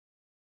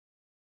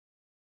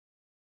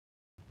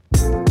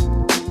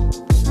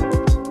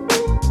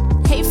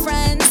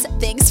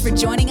Thanks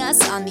for joining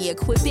us on the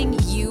Equipping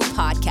You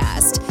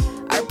podcast.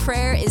 Our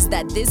prayer is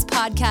that this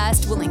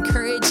podcast will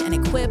encourage and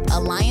equip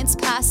Alliance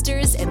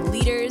pastors and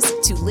leaders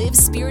to live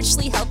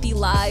spiritually healthy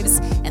lives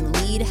and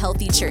lead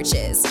healthy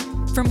churches.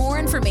 For more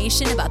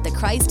information about the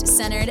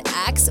Christ-centered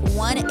Acts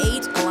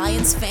 1-8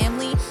 Alliance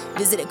family,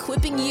 visit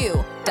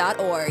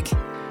equippingyou.org.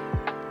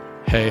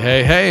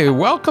 Hey,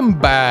 welcome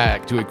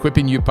back to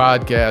Equipping You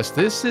podcast.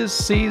 This is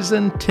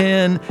season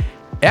 10,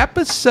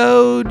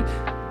 episode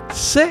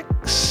 6,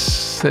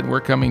 and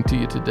we're coming to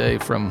you today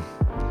from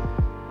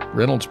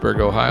Reynoldsburg,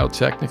 Ohio,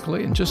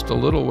 technically, and just a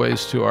little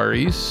ways to our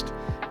east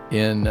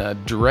in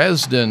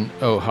Dresden,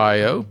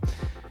 Ohio,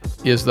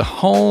 is the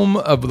home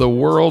of the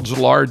world's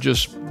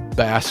largest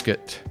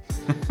basket.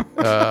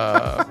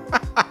 A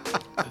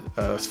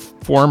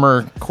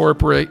former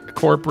corporate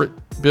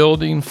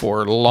building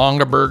for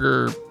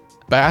Longaberger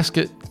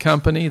Basket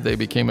Company. They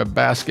became a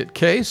basket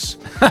case.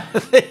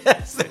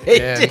 Yes, they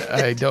did.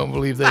 I don't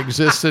believe they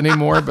exist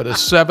anymore, but a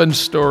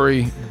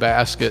 7-story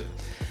basket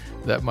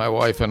that my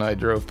wife and I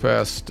drove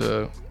past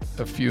a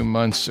few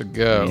months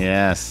ago.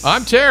 Yes.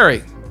 I'm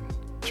Terry,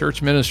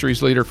 Church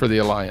Ministries Leader for the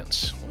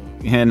Alliance.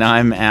 And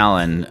I'm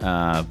Alan,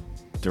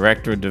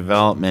 Director of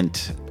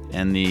Development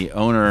and the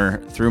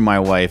owner, through my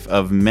wife,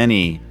 of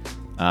many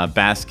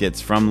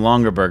baskets from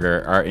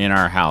Longaberger are in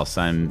our house.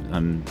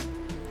 I'm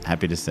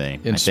happy to say.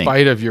 In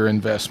spite of your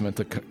investment,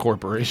 the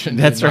corporation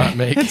did That's not right.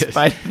 make In it.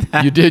 spite of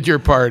that. You did your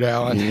part,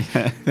 Alan.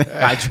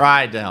 I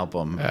tried to help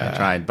them. I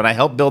tried. But I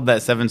helped build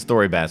that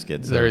 7-story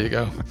basket. So. There you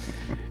go.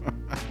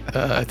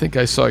 I think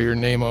I saw your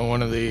name on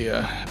one of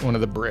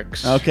the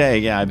bricks. Okay,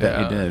 yeah, I bet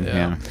you did.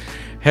 Yeah.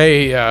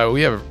 Hey,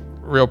 we have a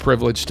real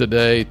privilege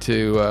today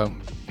to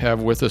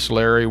have with us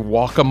Larry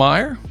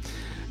Walkemeyer.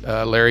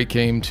 Larry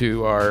came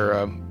to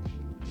our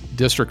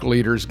district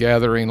leaders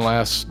gathering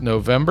last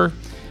November,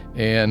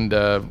 and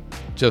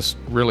just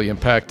really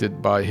impacted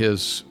by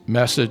his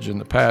message and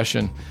the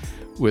passion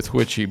with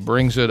which he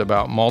brings it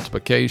about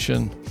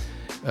multiplication.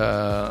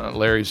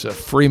 Larry's a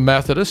Free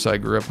Methodist. I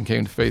grew up and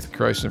came to faith in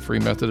Christ in a Free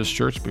Methodist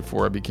church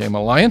before I became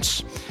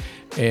Alliance,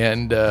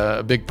 and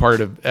a big part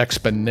of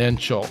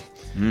Exponential.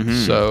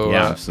 Mm-hmm. So,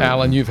 yeah,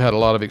 Alan, you've had a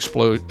lot of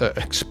exposure.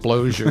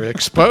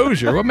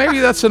 Well, maybe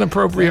that's an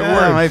appropriate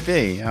word. It might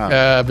be.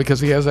 Yeah. Because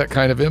he has that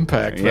kind of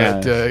impact. Yeah.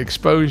 But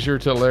exposure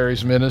to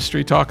Larry's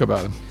ministry. Talk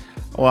about him.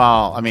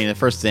 Well, I mean, the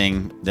first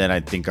thing that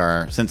I think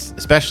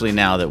especially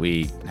now that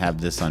we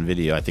have this on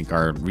video, I think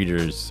our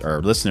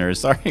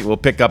listeners, will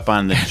pick up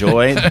on the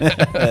joy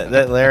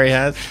that Larry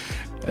has.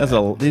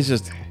 He's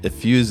just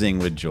effusing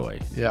with joy.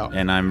 Yeah.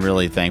 And I'm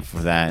really thankful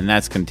for that. And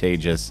that's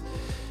contagious.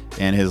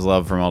 And his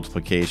love for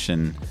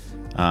multiplication,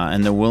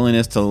 and the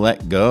willingness to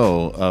let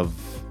go of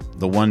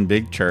the one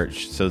big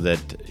church so that,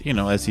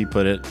 as he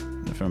put it,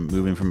 from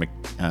moving from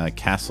a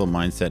castle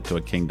mindset to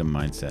a kingdom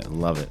mindset.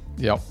 Love it.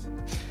 Yep.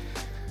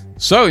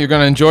 So you're going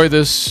to enjoy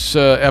this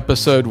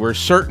episode. We're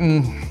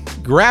certain.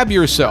 Grab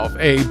yourself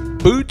a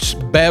Boots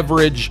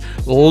Beverage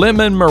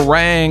lemon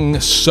meringue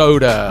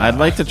soda. I'd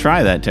like to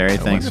try that, Terry.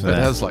 Thanks for that.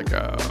 It has like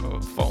a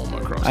foam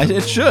across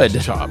it should. the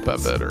top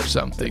of it or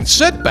something.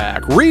 Sit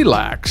back,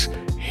 relax.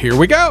 Here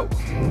we go.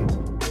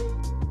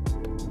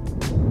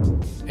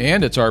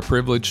 And it's our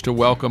privilege to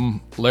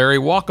welcome Larry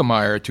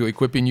Walkemeyer to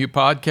Equipping You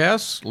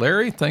podcast.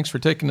 Larry, thanks for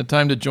taking the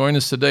time to join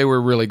us today. We're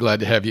really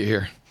glad to have you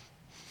here.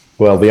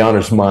 Well, the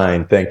honor's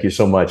mine. Thank you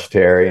so much,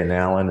 Terry and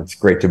Alan. It's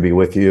great to be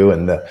with you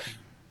and the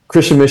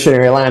Christian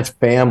Missionary Alliance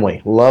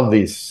family. Love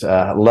this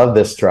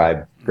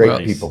tribe.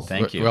 Great people.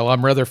 Thank you. Well,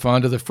 I'm rather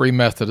fond of the Free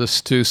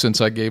Methodists, too,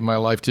 since I gave my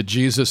life to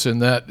Jesus in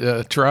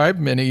that tribe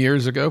many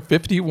years ago,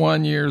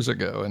 51 years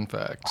ago, in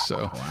fact.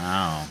 So,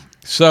 wow.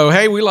 So,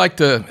 hey, we like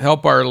to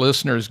help our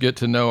listeners get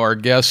to know our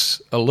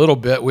guests a little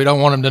bit. We don't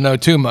want them to know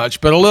too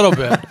much, but a little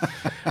bit.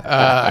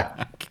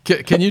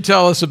 Can you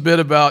tell us a bit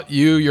about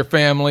you, your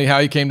family, how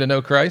you came to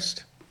know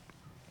Christ?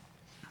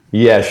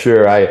 Yeah,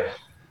 sure.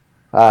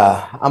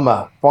 I'm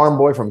a farm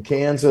boy from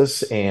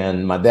Kansas,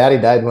 and my daddy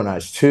died when I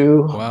was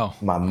 2. Wow.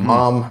 My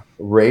mom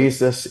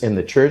raised us in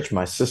the church,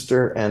 my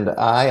sister and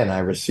I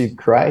received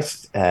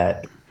Christ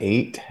at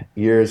 8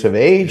 years of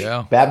age,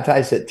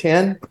 baptized at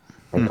 10,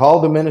 and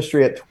called to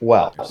ministry at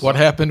 12. What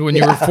happened when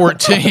you were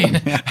 14?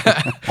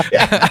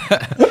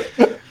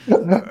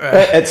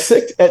 At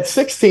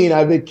 16,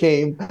 I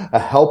became a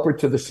helper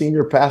to the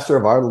senior pastor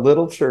of our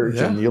little church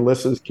in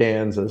Ulysses,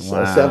 Kansas,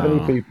 Wow.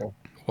 70 people.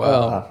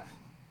 Wow.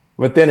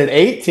 But then at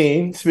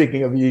 18,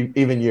 speaking of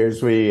even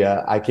years,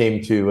 I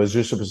came to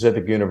Azusa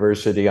Pacific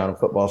University on a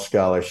football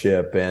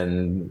scholarship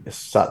and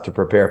sought to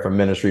prepare for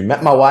ministry.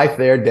 Met my wife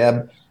there,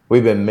 Deb.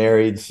 We've been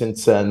married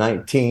since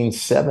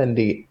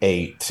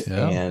 1978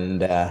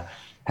 and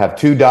have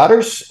 2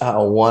 daughters,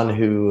 one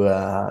who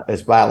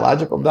is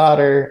biological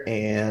daughter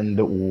and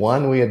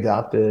one we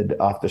adopted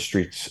off the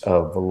streets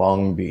of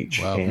Long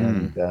Beach. Wow.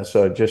 And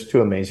so just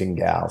 2 amazing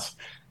gals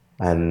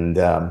and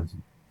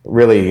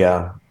really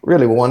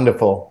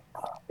wonderful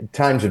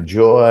times of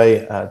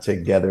joy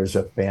together as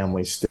a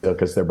family still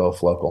because they're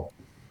both local.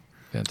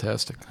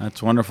 Fantastic.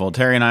 That's wonderful.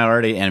 Terry and I are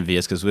already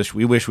envious because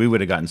we wish we would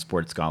have gotten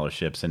sports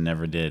scholarships and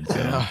never did. So.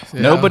 Yeah.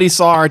 Nobody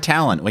saw our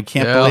talent. We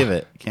can't believe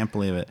it. Can't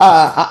believe it.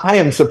 I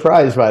am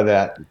surprised by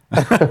that.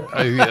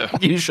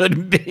 You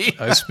shouldn't be.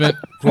 I spent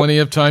plenty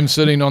of time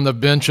sitting on the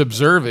bench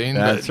observing.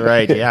 That's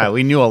right. Yeah,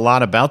 we knew a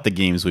lot about the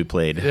games we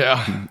played.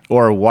 Yeah.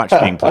 Or watched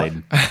being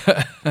played.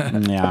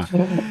 Yeah.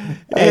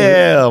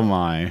 Oh,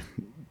 my.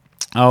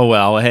 Oh,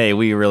 well, hey,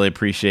 we really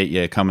appreciate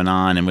you coming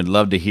on and would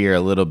love to hear a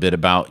little bit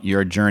about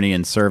your journey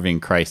in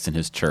serving Christ and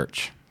his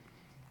church.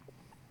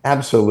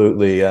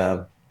 Absolutely.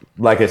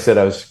 Like I said,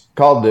 I was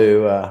called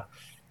to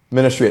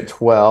ministry at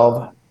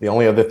 12. The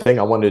only other thing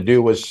I wanted to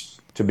do was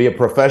to be a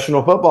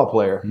professional football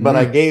player, but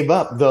I gave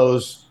up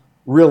those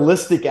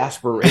realistic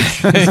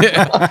aspirations.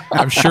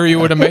 I'm sure you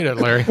would have made it,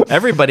 Larry.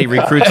 Everybody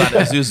recruits on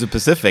Azusa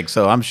Pacific,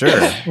 so I'm sure.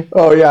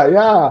 Oh,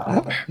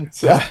 yeah.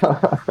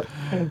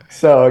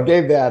 So I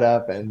gave that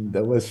up and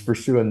was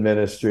pursuing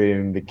ministry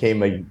and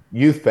became a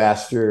youth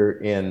pastor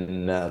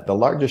in the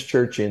largest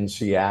church in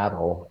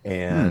Seattle.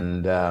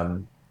 And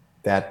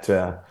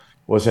that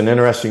was an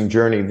interesting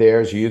journey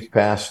there as a youth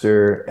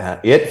pastor.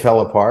 It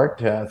fell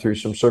apart through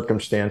some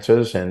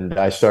circumstances, and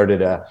I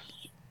started a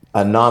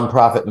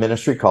nonprofit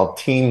ministry called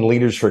Teen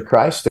Leaders for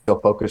Christ,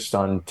 still focused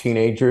on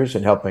teenagers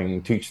and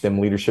helping teach them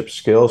leadership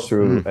skills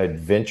through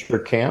adventure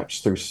camps,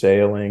 through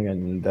sailing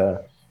and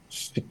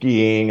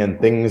skiing and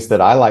things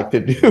that I like to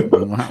do.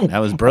 Wow, that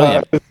was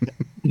brilliant.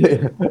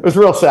 It was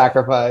real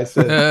sacrifice.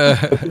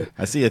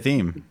 I see a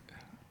theme.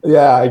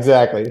 Yeah,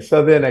 exactly.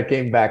 So then I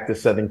came back to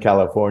Southern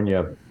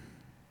California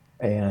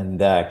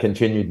and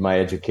continued my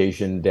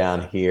education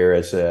down here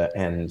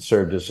and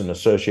served as an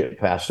associate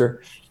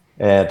pastor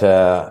at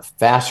a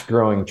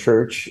fast-growing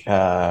church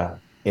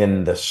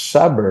in the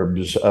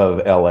suburbs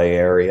of LA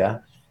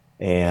area.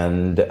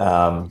 And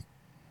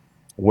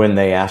when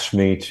they asked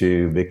me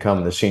to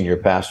become the senior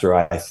pastor,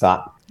 I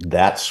thought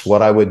that's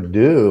what I would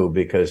do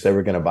because they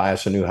were going to buy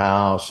us a new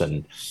house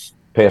and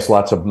pay us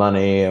lots of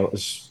money. It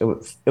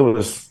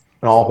was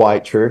an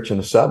all-white church in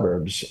the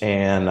suburbs.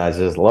 And I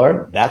says,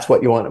 Lord, that's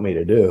what you wanted me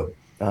to do.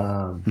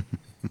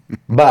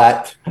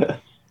 But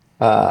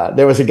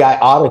there was a guy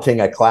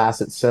auditing a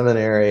class at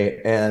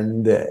seminary,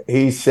 and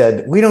he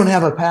said, we don't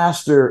have a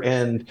pastor,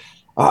 and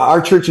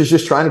our church is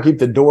just trying to keep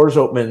the doors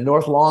open in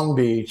North Long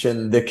Beach,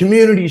 and the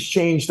community's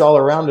changed all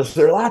around us.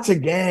 There are lots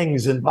of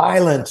gangs and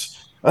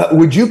violence.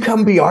 Would you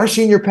come be our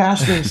senior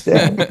pastor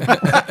instead?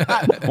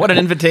 What an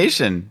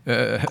invitation.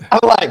 I'm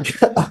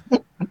like,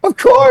 of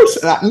course.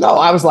 No,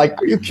 I was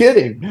like, are you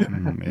kidding?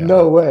 Yeah.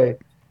 No way.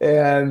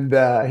 And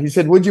he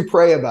said, would you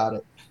pray about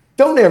it?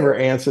 Don't ever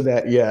answer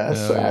that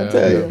yes. I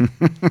tell you.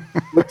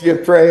 Would you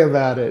pray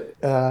about it?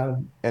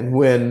 And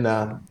when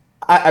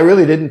I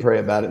really didn't pray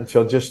about it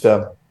until just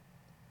a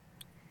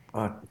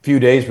few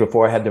days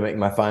before I had to make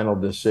my final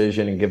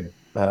decision and give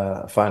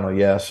a final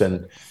yes.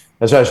 And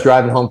as I was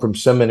driving home from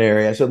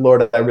seminary, I said,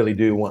 Lord, I really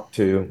do want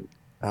to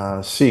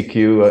seek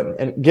you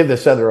and give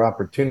this other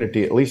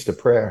opportunity, at least a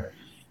prayer.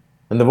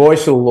 And the voice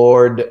of the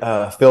Lord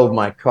filled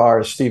my car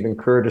as Stephen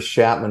Curtis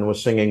Chapman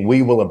was singing,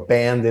 we will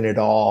abandon it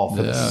all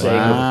for the sake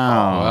of the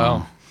call.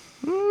 Wow.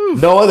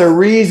 No other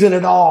reason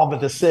at all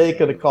but the sake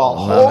of the call.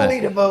 Love Wholly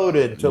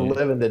devoted to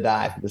live and to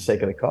die for the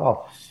sake of the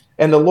call.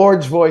 And the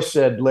Lord's voice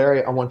said,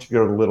 Larry, I want you to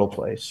go to the little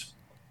place.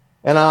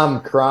 And I'm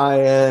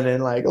crying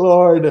and like,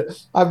 Lord,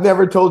 I've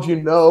never told you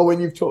no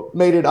when you've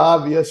made it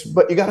obvious,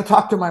 but you got to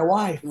talk to my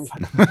wife.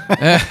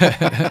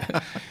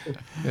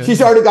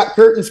 She's already got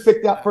curtains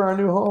picked out for our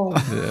new home.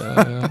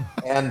 Yeah.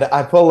 And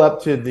I pull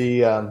up to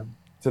the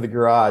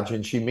garage,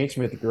 and she meets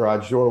me at the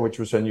garage door, which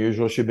was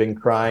unusual. She'd been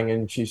crying,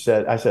 and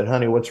I said,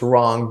 honey, what's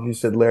wrong? She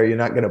said, Larry, you're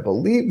not going to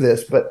believe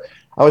this, but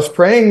I was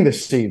praying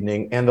this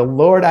evening, and the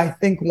Lord, I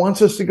think,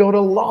 wants us to go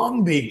to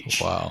Long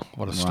Beach. Wow.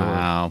 What a story.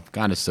 Wow.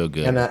 God is so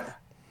good.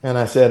 And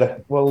I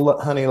said, well,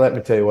 honey, let me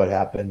tell you what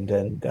happened.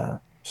 And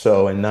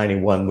so in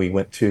 91, we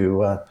went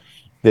to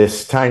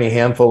this tiny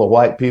handful of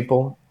white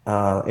people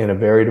in a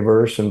very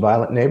diverse and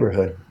violent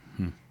neighborhood.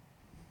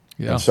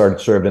 Yeah. And started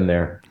serving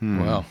there.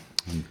 Wow.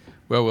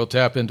 Well, we'll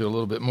tap into a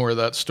little bit more of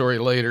that story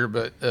later.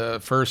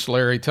 But first,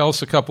 Larry, tell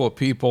us a couple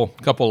of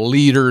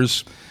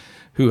leaders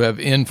who have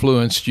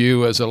influenced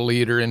you as a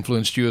leader,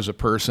 influenced you as a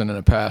person and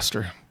a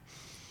pastor.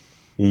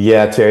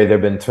 Yeah, Terry, there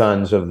have been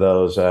tons of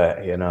those,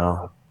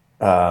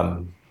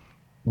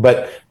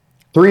 but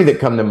three that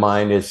come to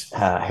mind is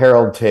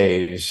Harold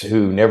Taves,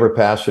 who never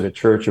pastored a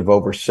church of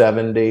over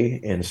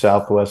 70 in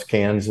Southwest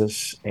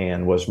Kansas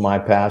and was my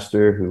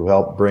pastor, who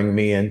helped bring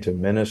me into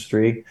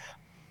ministry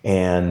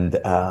and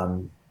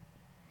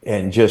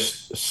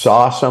just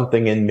saw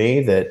something in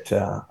me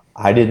that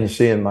I didn't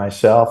see in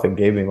myself and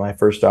gave me my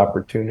first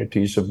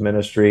opportunities of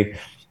ministry.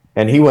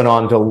 And he went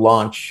on to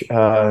launch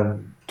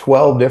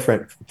 12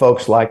 different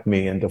folks like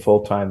me into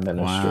full-time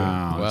ministry.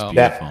 Wow, that's Wow.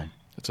 beautiful.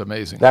 It's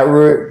amazing. That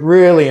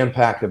really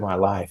impacted my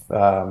life.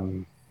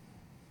 Then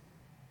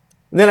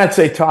I'd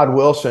say Todd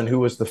Wilson, who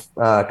was the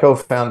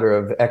co-founder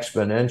of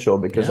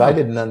Exponential, because I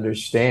didn't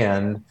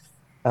understand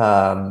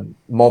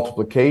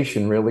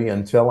multiplication really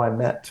until I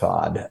met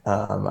Todd.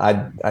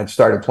 I'd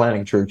started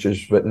planting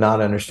churches, but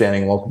not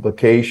understanding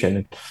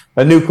multiplication.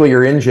 A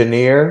nuclear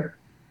engineer,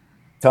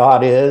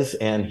 Todd is,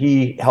 and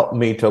he helped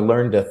me to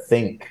learn to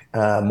think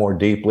more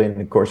deeply.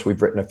 And of course,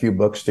 we've written a few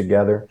books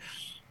together.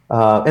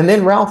 And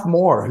then Ralph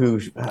Moore,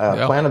 who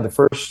planted the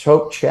first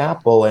Hope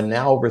Chapel, and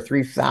now over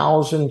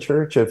 3,000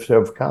 churches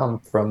have come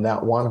from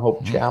that one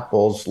Hope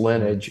Chapel's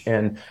lineage.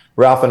 And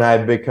Ralph and I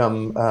have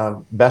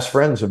become best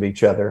friends of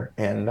each other,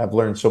 and I've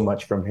learned so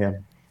much from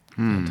him.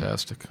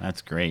 Fantastic.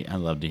 That's great. I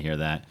love to hear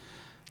that.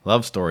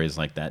 Love stories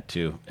like that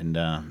too, and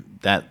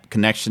that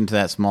connection to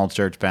that small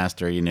church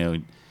pastor.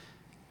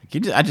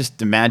 I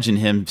just imagine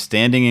him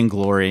standing in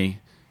glory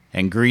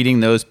and greeting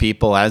those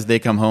people as they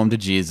come home to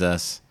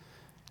Jesus.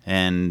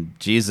 And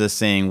Jesus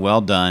saying, "Well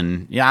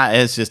done." Yeah,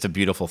 it's just a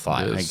beautiful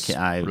thought. It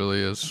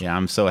really is. Yeah,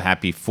 I'm so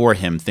happy for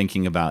him,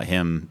 thinking about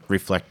him,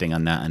 reflecting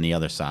on that on the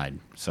other side.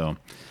 So,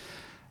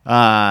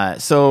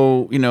 as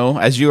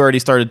you already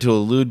started to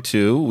allude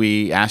to,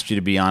 we asked you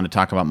to be on to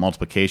talk about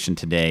multiplication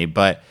today.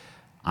 But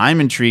I'm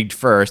intrigued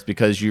first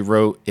because you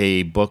wrote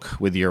a book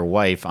with your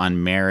wife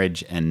on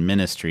marriage and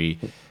ministry.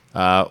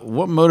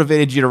 What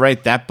motivated you to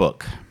write that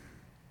book?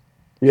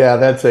 Yeah,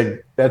 that's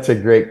a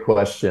great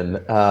question.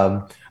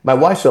 My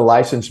wife's a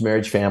licensed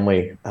marriage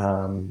family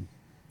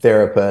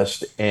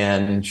therapist,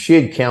 and she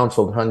had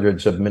counseled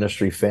hundreds of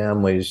ministry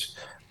families.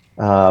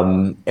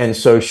 And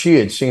so she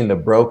had seen the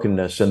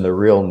brokenness and the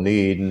real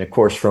need. And of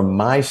course, from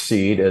my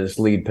seat as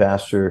lead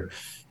pastor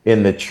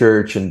in the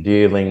church and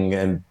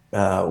dealing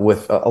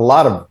with a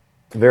lot of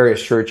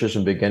various churches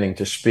and beginning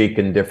to speak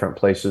in different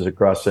places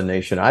across the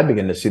nation, I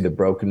began to see the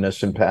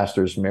brokenness in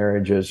pastors'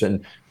 marriages.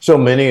 And so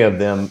many of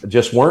them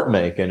just weren't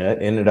making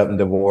it, ended up in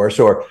divorce,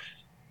 or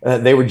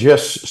they were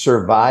just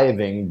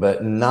surviving,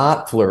 but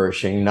not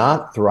flourishing,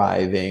 not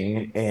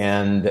thriving.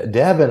 And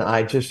Deb and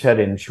I just had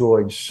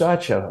enjoyed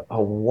such a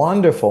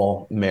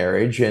wonderful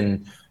marriage.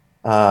 And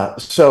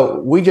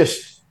so we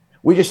just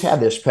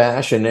had this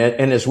passion.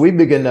 And as we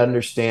begin to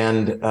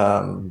understand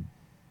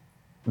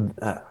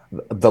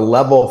the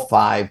level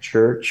 5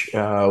 church,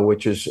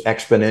 which is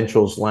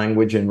Exponential's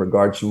language in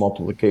regards to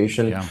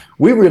multiplication,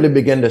 we really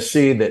begin to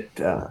see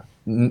that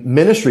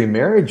ministry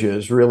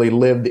marriages really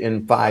lived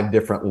in 5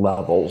 different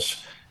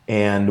levels.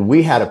 And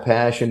we had a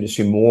passion to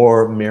see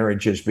more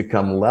marriages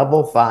become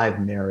level 5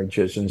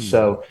 marriages. And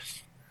so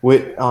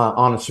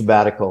on a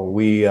sabbatical,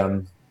 we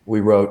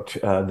wrote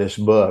this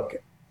book,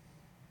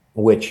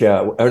 which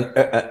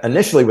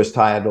initially was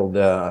titled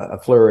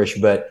Flourish,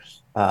 but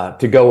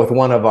to go with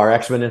one of our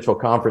Exponential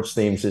conference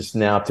themes is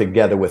now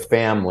Together with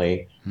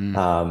Family.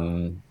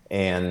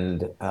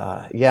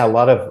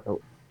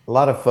 A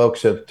lot of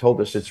folks have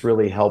told us it's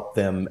really helped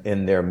them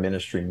in their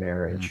ministry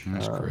marriage.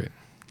 That's great.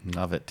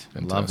 Love it.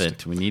 Fantastic. Love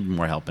it. We need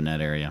more help in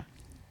that area.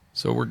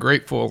 So we're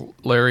grateful,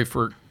 Larry,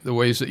 for the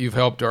ways that you've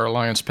helped our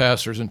Alliance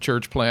pastors and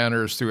church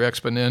planners through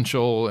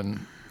Exponential and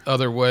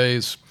other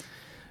ways.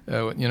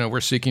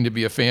 We're seeking to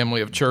be a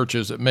family of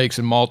churches that makes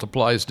and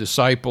multiplies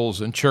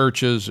disciples and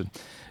churches. And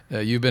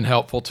you've been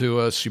helpful to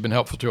us. You've been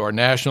helpful to our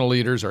national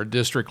leaders, our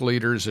district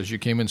leaders, as you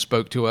came and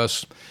spoke to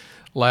us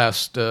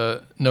last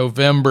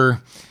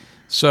November.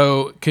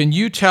 So can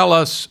you tell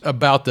us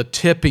about the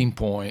tipping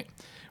point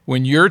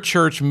when your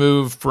church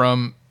moved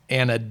from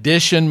an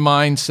addition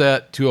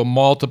mindset to a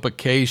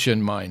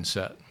multiplication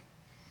mindset?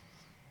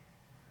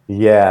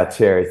 Yeah,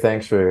 Terry,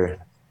 thanks for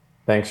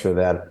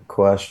that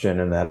question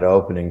and that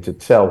opening to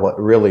tell what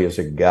really is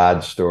a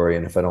God story.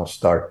 And if I don't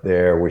start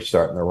there, we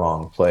start in the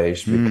wrong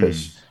place,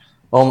 because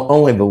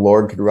only the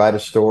Lord could write a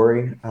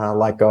story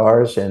like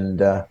ours.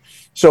 And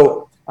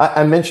so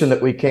I mentioned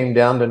that we came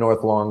down to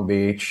North Long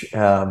Beach,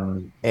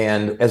 and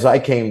as I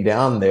came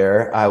down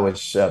there,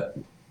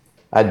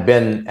 I'd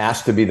been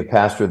asked to be the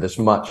pastor of this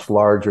much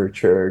larger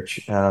church,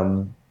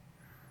 and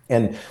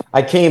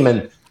I came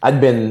and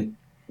I'd been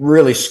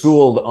really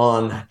schooled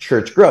on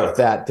church growth.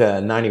 That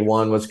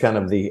 91 was kind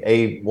of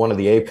one of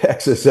the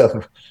apexes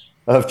of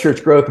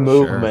church growth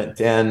movement.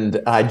 Sure.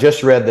 And I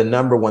just read the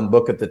 #1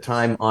 book at the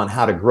time on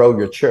how to grow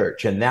your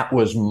church, and that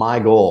was my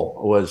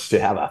goal, was to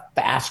have a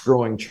fast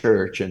growing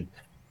church and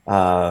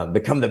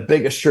become the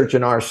biggest church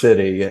in our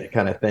city,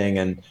 kind of thing.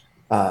 And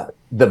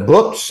the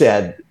book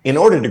said, in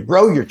order to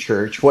grow your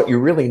church, what you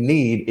really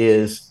need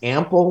is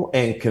ample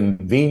and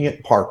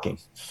convenient parking.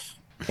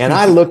 And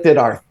I looked at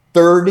our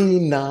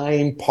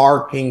 39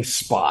 parking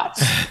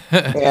spots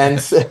and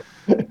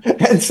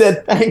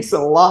said, thanks a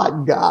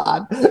lot,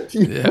 God.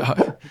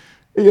 How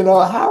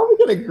are we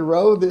going to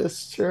grow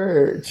this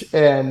church?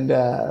 And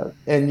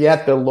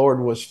yet the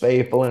Lord was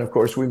faithful. And of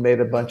course, we made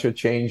a bunch of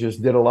changes,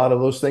 did a lot of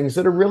those things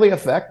that are really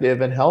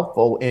effective and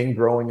helpful in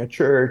growing a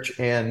church.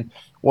 And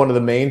one of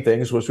the main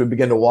things was we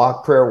began to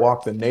walk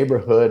the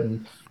neighborhood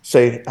and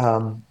say,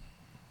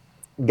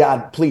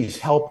 God, please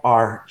help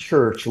our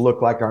church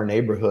look like our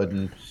neighborhood.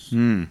 And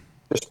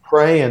just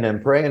praying.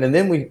 And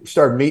then we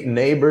started meeting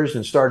neighbors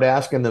and started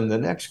asking them the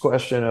next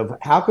question of,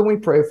 how can we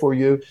pray for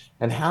you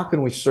and how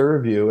can we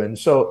serve you? And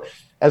so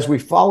as we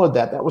followed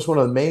that, that was one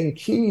of the main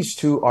keys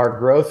to our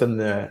growth in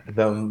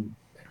the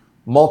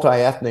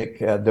multi-ethnic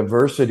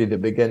diversity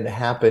that began to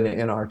happen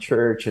in our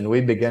church. And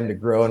we began to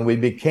grow, and we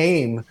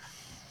became,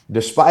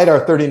 despite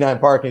our 39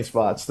 parking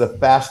spots, the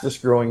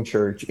fastest growing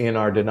church in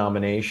our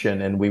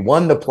denomination. And we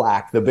won the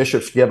plaque. The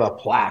bishops give a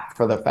plaque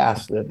for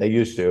the they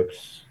used to,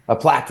 a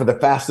plaque for the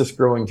fastest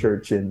growing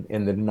church in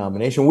the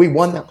denomination. We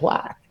won that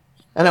plaque.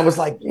 And I was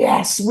like,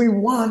 yes, we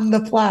won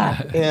the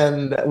plaque.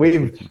 And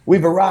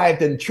we've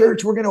arrived in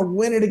church. We're going to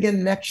win it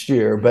again next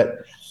year.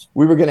 But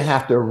we were going to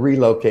have to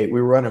relocate.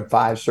 We were running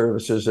 5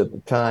 services at the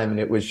time. And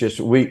it was just,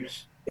 we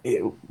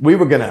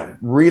were going to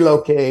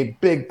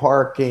relocate, big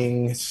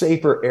parking,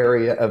 safer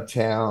area of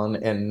town.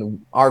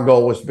 And our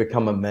goal was to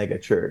become a mega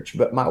church.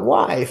 But my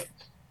wife,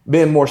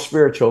 being more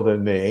spiritual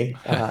than me,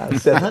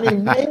 said, honey,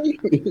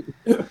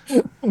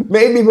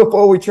 maybe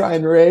before we try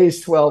and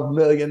raise $12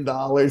 million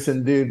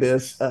and do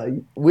this,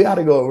 we ought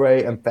to go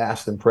away and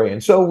fast and pray.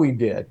 And so we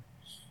did.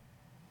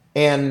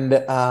 And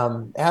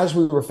as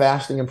we were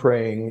fasting and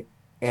praying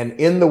and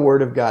in the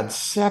Word of God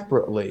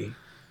separately,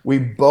 we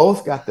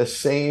both got the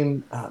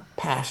same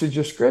passage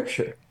of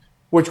Scripture,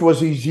 which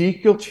was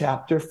Ezekiel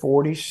chapter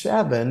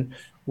 47,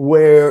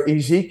 where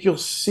Ezekiel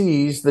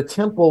sees the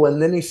temple,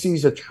 and then he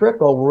sees a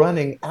trickle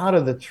running out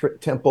of the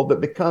temple that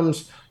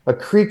becomes a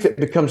creek, that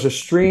becomes a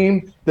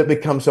stream, that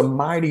becomes a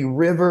mighty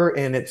river.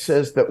 And it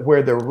says that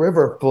where the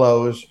river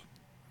flows,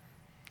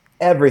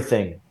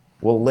 everything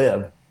will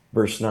live,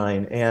 verse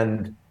 9.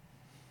 And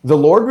the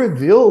Lord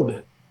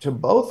revealed to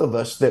both of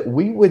us that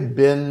we'd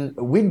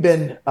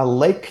been a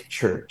lake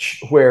church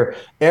where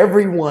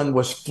everyone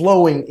was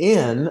flowing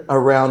in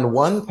around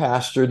one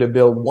pastor to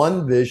build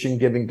one vision,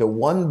 giving to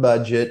one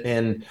budget,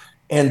 and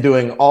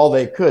doing all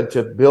they could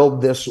to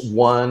build this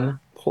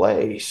one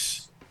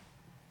place.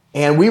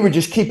 And we were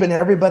just keeping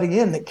everybody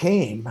in that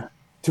came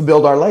to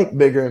build our lake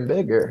bigger and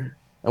bigger.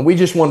 And we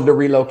just wanted to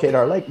relocate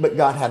our lake, but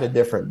God had a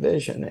different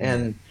vision.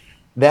 And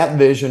that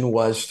vision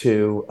was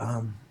to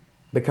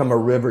become a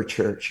river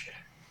church,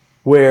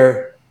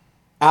 where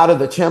out of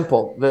the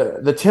temple,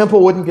 the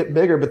temple wouldn't get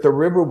bigger, but the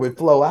river would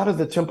flow out of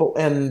the temple,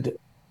 and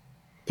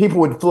people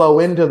would flow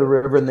into the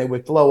river, and they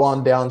would flow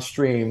on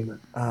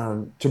downstream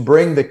to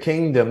bring the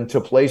kingdom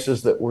to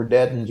places that were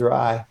dead and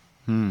dry.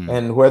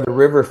 And where the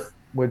river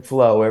would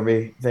flow,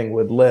 everything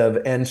would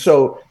live. And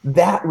so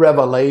that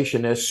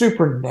revelation, a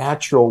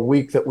supernatural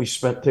week that we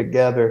spent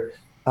together,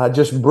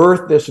 just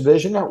birthed this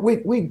vision. Now,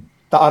 we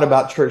thought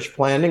about church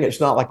planting. It's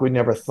not like we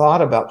never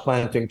thought about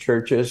planting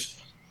churches,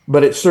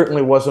 but it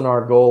certainly wasn't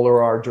our goal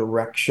or our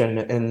direction.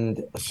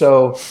 And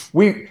so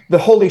the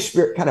Holy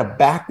Spirit kind of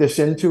backed us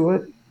into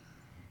it.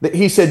 That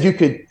He said, you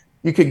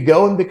could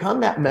go and become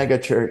that mega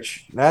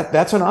church.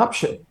 That's an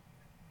option.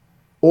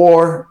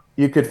 Or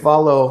you could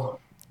follow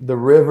the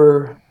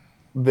river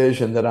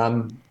vision that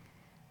I'm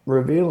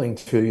revealing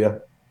to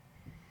you.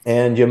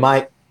 And you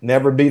might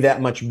never be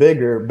that much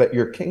bigger, but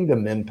your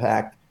kingdom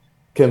impact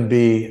can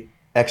be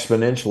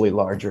exponentially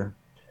larger.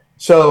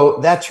 So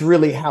that's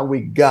really how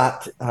we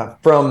got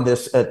from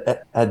this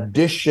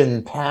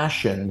addition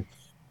passion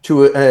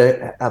to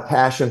a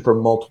passion for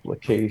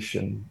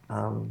multiplication.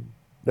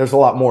 There's a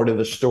lot more to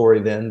the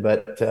story then,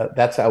 but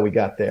that's how we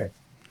got there.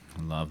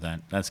 I love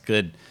that. That's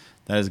good.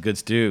 That is good,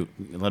 Stu.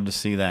 I'd love to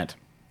see that.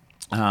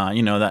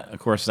 That, of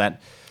course,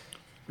 that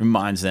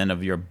reminds then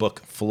of your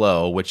book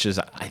Flow, which is,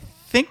 I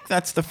think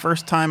that's the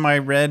first time I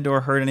read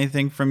or heard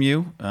anything from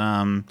you.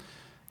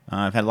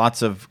 I've had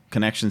lots of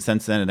connections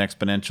since then at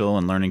Exponential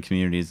and learning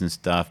communities and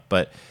stuff.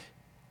 But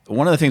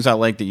one of the things I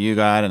like that you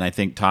got, and I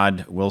think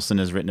Todd Wilson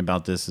has written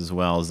about this as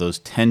well, is those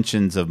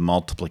tensions of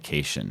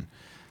multiplication.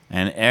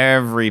 And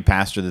every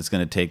pastor that's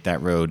going to take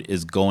that road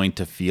is going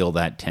to feel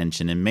that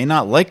tension and may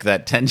not like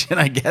that tension,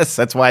 I guess.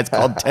 That's why it's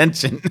called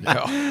tension.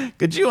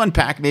 Could you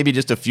unpack maybe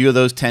just a few of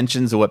those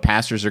tensions of what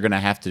pastors are going to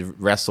have to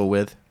wrestle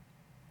with?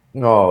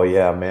 Oh,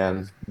 yeah,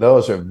 man.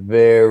 Those are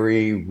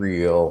very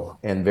real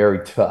and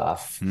very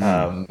tough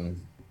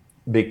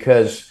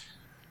because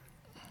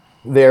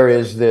there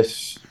is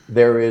this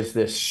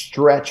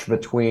stretch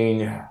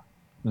between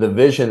the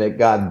vision that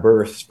God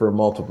births for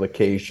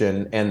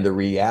multiplication and the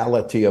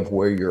reality of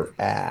where you're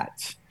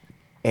at.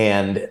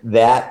 And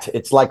that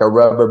it's like a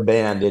rubber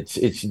band.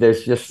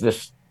 There's just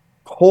this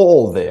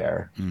hole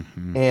there.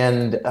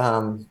 And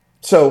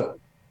so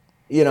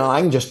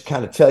I can just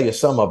kind of tell you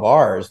some of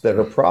ours that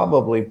are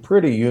probably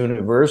pretty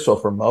universal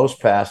for most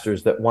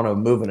pastors that want to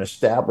move an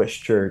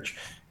established church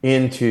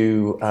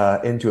into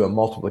a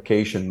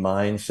multiplication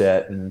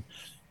mindset. And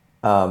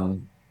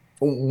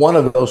one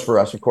of those for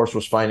us, of course,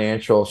 was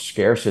financial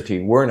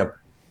scarcity. We're in a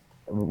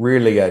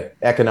really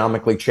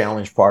economically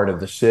challenged part of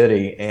the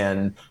city,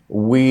 and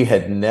we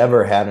had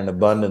never had an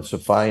abundance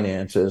of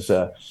finances.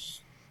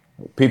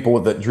 People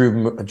that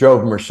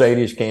drove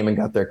Mercedes came and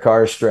got their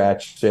cars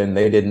scratched, and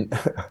they didn't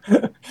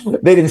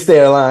stay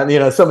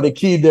alive. Somebody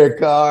keyed their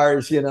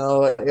cars. It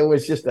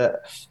was just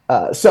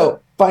so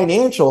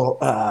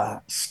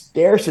financial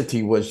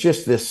scarcity was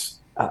just this.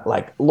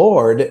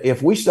 Lord,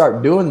 if we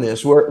start doing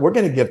this, we're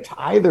going to give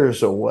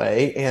tithers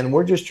away, and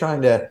we're just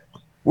trying to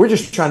we're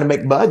just trying to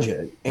make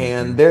budget,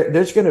 and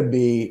there's going to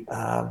be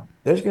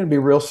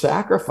real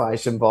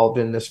sacrifice involved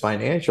in this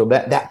financial.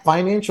 That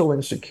financial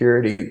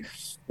insecurity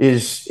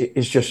is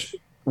just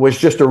was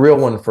just a real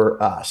one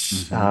for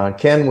us.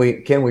 Can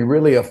we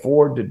really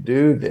afford to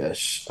do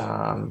this?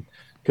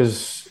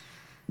 Because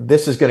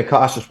this is going to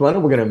cost us money.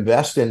 We're going to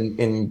invest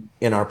in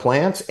our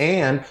plants,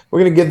 and we're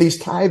going to give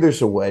these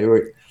tithers away.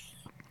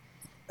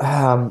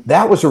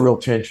 That was a real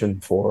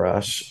tension for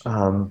us.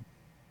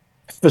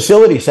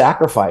 Facility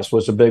sacrifice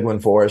was a big one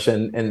for us,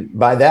 and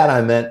by that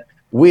I meant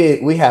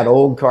we had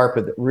old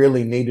carpet that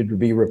really needed to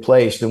be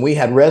replaced, and we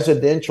had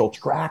residential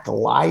track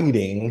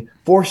lighting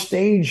for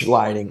stage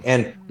lighting,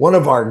 and one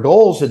of our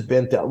goals had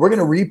been that we're going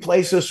to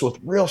replace this with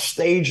real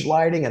stage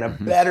lighting and a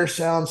better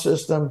sound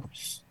system,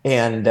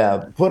 and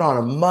put on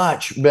a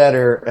much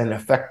better and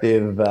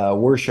effective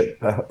worship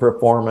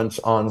performance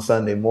on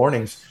Sunday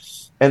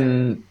mornings.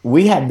 And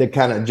we had to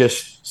kind of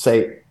just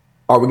say,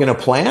 are we going to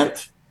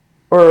plant,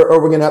 or are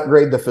we going to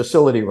upgrade the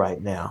facility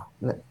right now?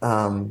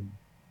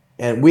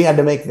 And we had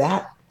to make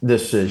that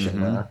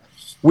decision.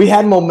 We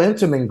had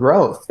momentum and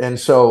growth, and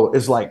so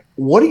it's like,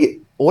 what are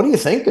you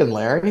thinking,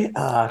 Larry?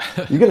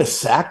 You're going to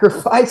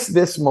sacrifice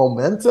this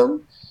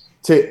momentum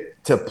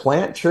to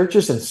plant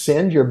churches and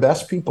send your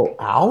best people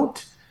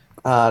out?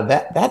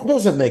 That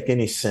doesn't make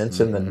any sense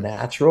in the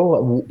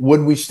natural.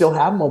 Would we still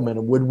have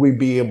momentum? Would we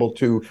be able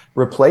to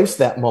replace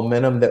that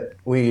momentum that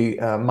we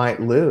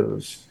might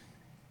lose?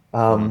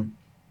 And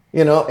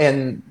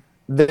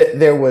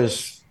there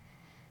was,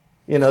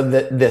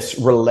 this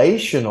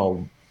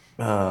relational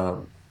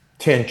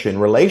tension,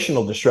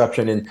 relational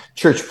disruption in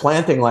church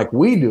planting like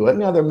we do it.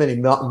 Now, there are many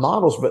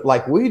models, but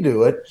like we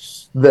do it,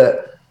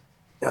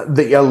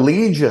 the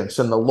allegiance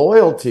and the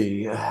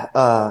loyalty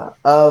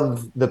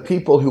of the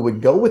people who would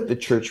go with the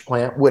church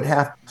plant would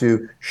have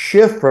to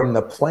shift from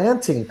the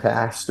planting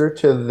pastor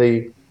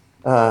to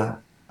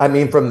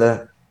from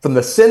the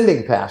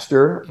sending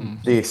pastor,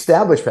 the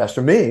established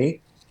pastor,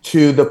 me,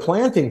 to the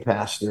planting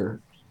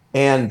pastor.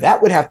 And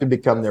that would have to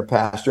become their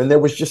pastor. And there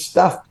was just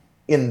stuff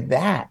in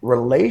that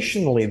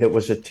relationally that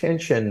was a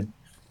tension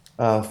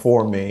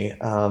for me.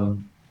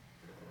 And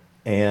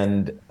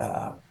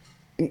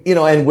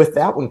with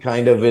that one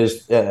kind of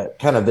is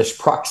kind of this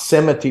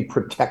proximity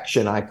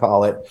protection, I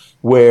call it,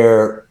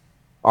 where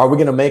are we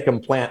going to make them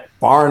plant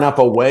far enough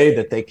away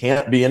that they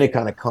can't be any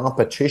kind of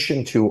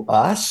competition to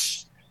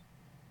us?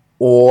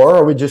 Or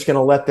are we just going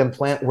to let them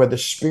plant where the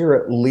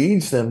Spirit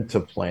leads them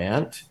to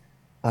plant?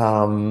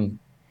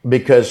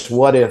 Because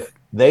what if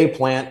they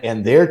plant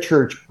and their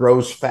church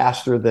grows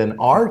faster than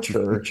our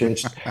church,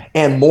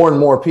 and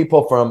more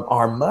people from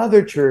our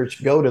mother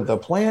church go to the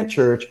plant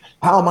church?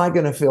 How am I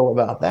going to feel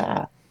about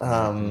that?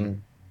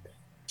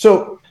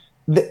 So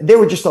there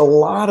were just a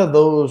lot of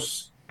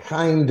those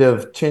kind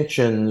of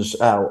tensions,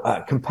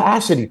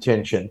 capacity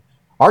tension.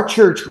 Our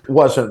church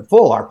wasn't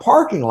full. Our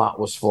parking lot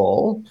was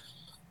full.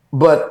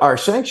 But our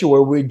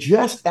sanctuary, we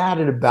just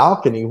added a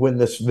balcony when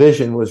this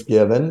vision was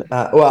given.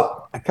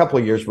 A couple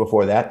of years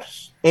before that.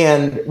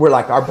 And we're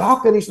like, our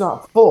balcony's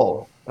not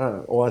full.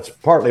 It's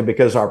partly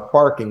because our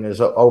parking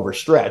is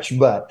overstretched.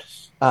 But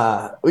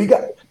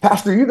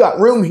Pastor, you got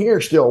room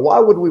here still. Why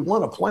would we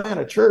want to plant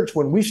a church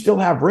when we still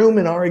have room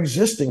in our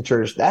existing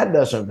church? That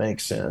doesn't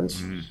make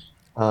sense.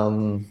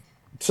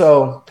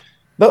 So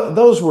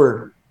those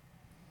were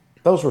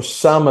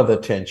some of the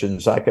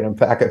tensions. I can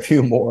unpack a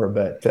few more,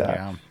 but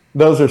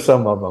those are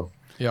some of them.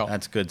 Yeah,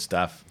 that's good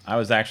stuff. I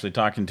was actually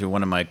talking to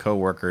one of my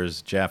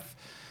coworkers, Jeff,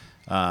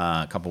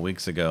 a couple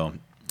weeks ago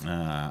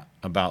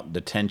about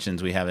the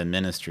tensions we have in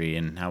ministry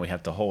and how we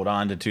have to hold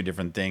on to two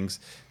different things.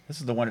 This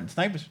is the one. It's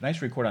nice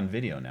to record on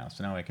video now,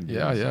 so now I can do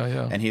this.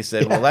 Yeah. And he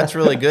said, well, that's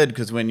really good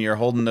because when you're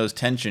holding those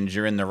tensions,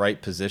 you're in the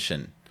right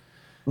position.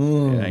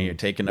 You're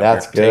taking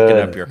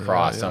up your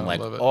cross. I'm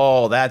like,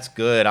 oh, that's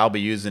good. I'll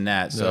be using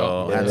that.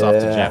 So hats off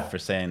to Jeff for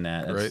saying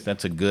that.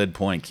 That's a good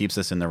point. Keeps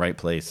us in the right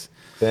place.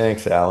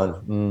 Thanks,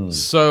 Alan.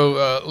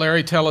 So,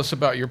 Larry, tell us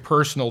about your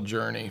personal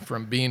journey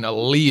from being a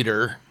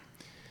leader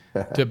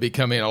to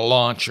becoming a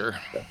launcher.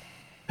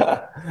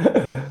 You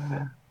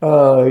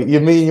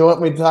mean you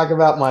want me to talk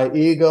about my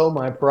ego,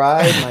 my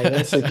pride, my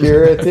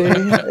insecurity?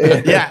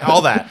 Yeah,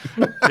 all that.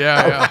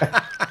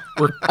 Yeah.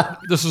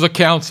 This is a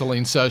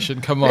counseling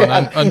session. Come on,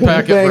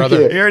 unpack it,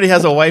 brother. He already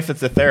has a wife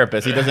that's a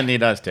therapist. He doesn't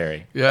need us,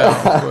 Terry.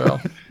 Yeah,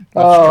 well,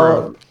 that's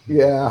true.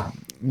 Yeah.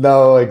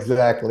 No,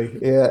 exactly.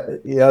 Yeah.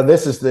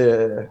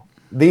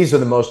 These are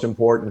the most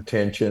important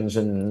tensions,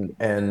 and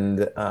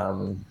the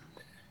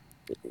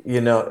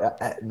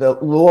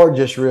Lord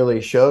just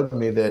really showed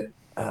me that,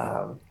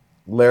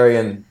 Larry,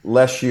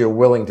 unless you're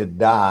willing to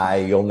die,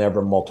 you'll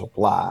never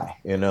multiply.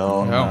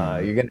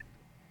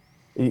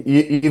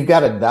 You've got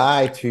to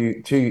die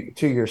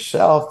to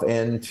yourself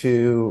and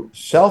to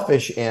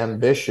selfish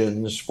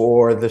ambitions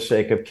for the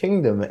sake of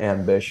kingdom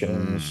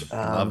ambitions.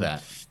 Love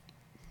that.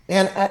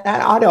 And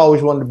I'd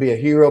always wanted to be a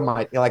hero.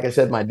 Like I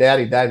said, my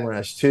daddy died when I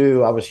was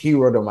 2. I was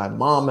hero to my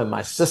mom and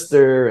my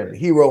sister, and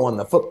hero on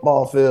the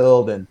football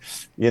field. And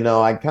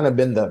I'd kind of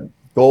been the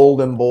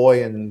golden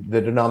boy in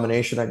the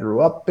denomination I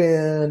grew up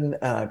in,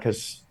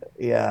 because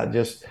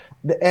just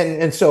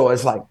and so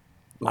it's like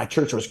my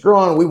church was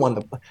growing. We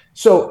won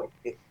so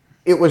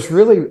it was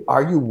really,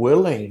 are you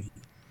willing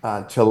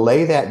to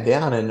lay that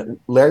down? And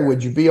Larry,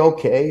 would you be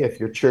okay if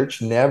your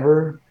church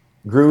never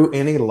grew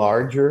any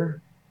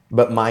larger,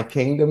 but my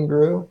kingdom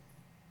grew?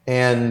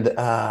 And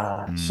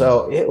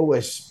so it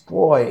was,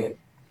 boy,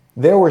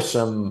 there were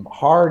some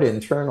hard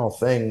internal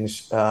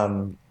things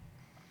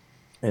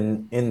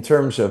in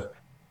terms of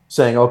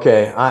saying,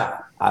 okay,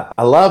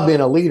 I love being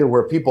a leader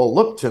where people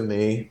look to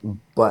me,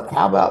 but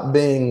how about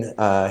being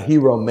a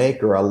hero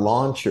maker, a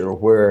launcher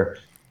where,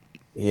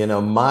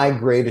 my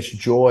greatest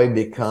joy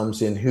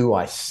becomes in who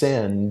I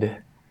send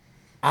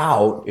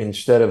out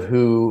instead of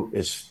who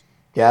is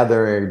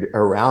gathered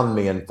around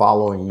me and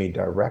following me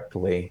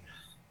directly.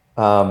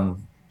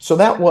 So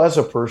that was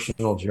a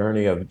personal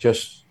journey of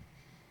just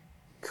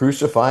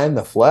crucifying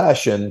the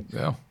flesh. And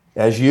Yeah.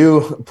 as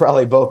you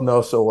probably both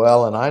know so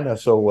well, and I know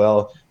so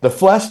well, the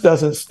flesh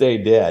doesn't stay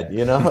dead.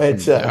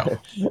 It's Yeah.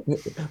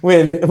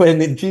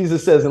 when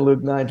Jesus says in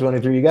Luke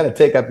 9:23, you got to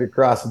take up your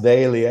cross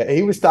daily.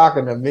 He was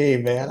talking to me,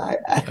 man.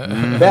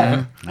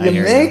 That I you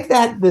hear you. make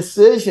that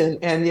decision,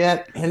 and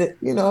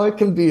it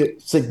can be a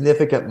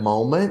significant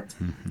moment,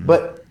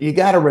 but you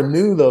got to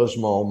renew those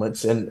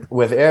moments. And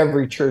with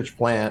every church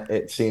plant,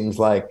 it seems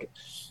like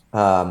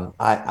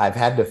I've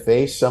had to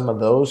face some of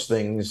those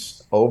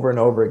things over and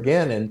over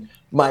again. And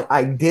my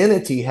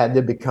identity had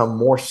to become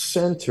more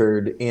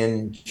centered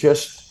in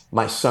just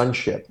my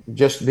sonship,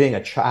 just being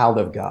a child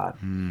of God.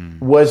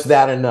 Was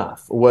that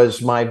enough?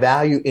 Was my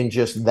value in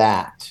just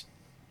that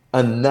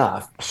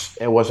enough?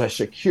 And was I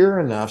secure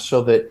enough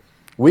so that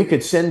we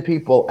could send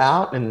people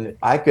out and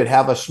I could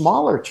have a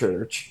smaller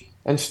church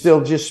and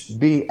still just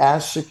be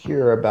as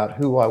secure about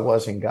who I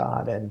was in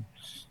God? And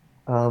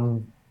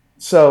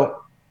so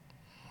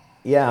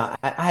yeah,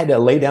 I had to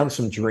lay down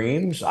some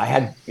dreams. I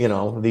had,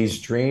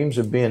 these dreams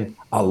of being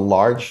a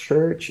large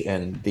church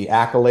and the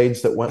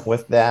accolades that went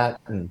with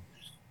that. And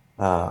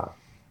uh,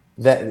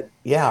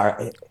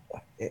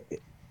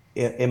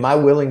 am I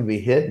willing to be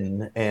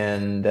hidden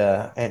and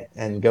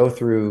go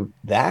through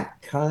that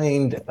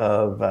kind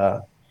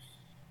of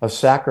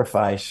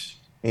sacrifice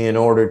in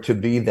order to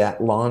be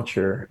that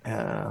launcher?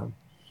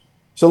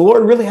 So the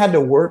Lord really had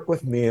to work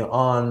with me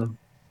on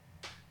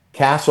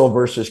castle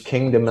versus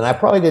kingdom, and I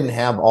probably didn't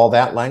have all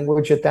that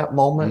language at that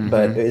moment.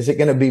 But is it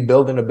going to be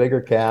building a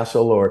bigger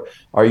castle, or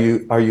are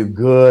you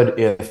good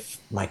if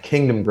my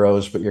kingdom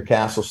grows but your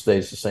castle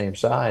stays the same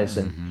size?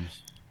 And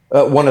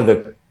one of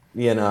the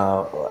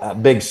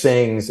big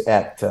sayings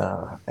at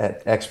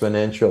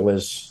Exponential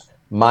is,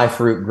 my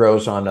fruit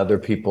grows on other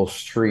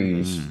people's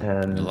trees. I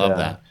And love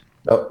that.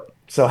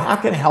 so how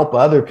can I help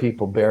other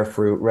people bear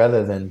fruit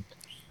rather than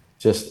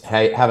just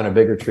having a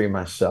bigger tree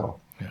myself?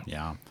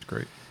 Yeah.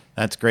 Great.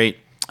 That's great.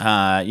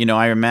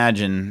 I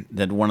imagine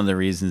that one of the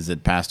reasons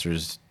that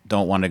pastors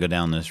don't want to go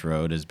down this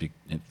road is,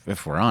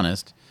 if we're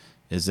honest,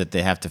 is that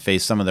they have to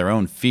face some of their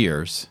own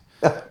fears.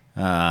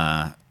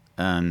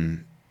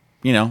 And,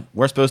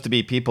 we're supposed to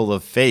be people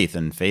of faith,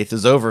 and faith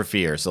is over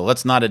fear. So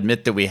let's not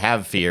admit that we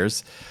have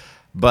fears.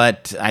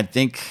 But I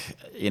think,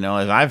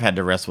 as I've had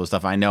to wrestle with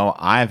stuff, I know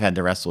I've had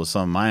to wrestle with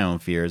some of my own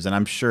fears, and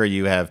I'm sure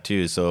you have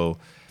too. So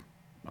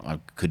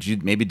could you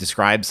maybe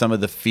describe some of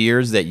the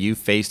fears that you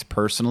faced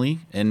personally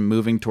in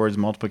moving towards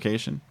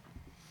multiplication?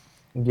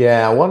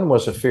 Yeah, one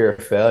was a fear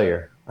of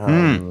failure.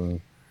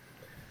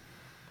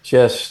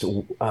 Just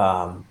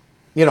I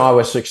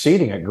was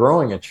succeeding at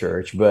growing a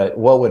church, but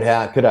what would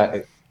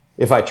happen?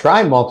 If I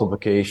try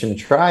multiplication,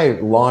 try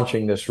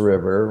launching this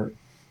river,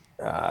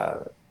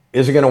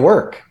 is it going to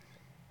work?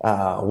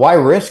 Why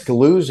risk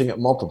losing at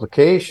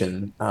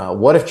multiplication?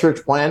 What if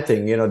church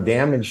planting,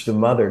 damaged the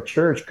mother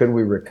church? Could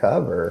we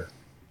recover?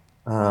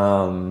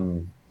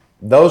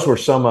 Those were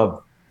some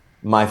of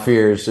my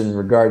fears in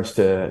regards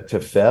to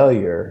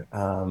failure.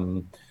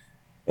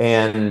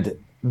 And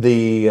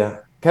the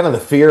kind of the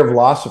fear of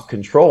loss of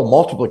control.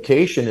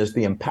 Multiplication is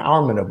the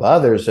empowerment of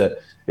others.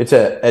 It's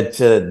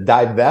a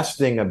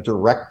divesting of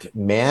direct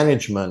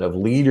management of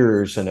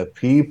leaders and of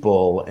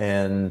people.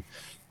 And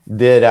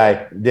did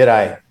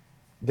I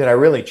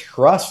really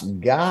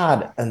trust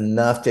God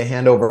enough to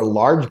hand over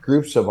large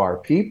groups of our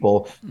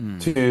people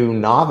to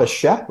novice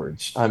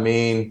shepherds? I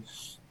mean,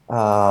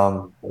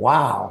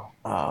 wow,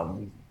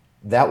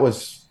 that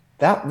was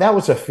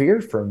a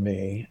fear for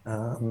me.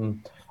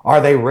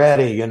 Are they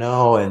ready?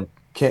 And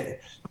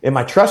am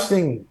I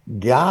trusting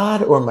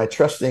God, or am I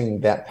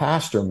trusting that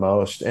pastor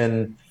most?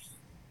 And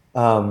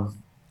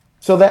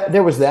so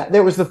there was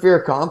the fear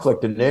of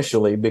conflict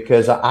initially,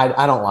 because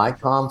I don't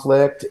like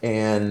conflict,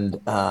 and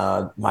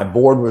my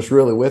board was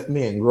really with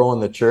me in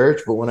growing the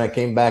church. But when I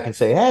came back and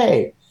say,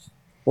 hey,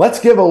 let's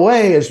give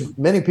away as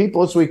many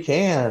people as we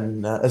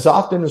can, as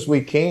often as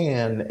we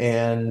can.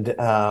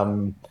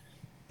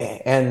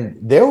 And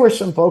there were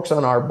some folks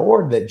on our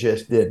board that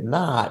just did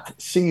not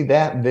see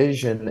that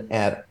vision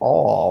at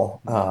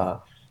all.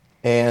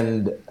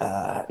 And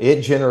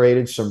it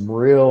generated some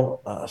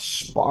real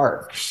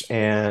sparks.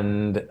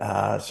 And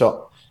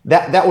so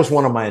that was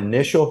one of my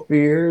initial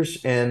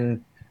fears.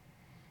 And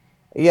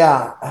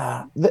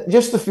yeah,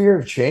 just the fear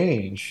of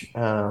change.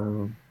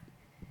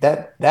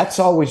 That's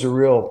always a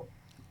real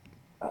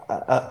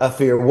a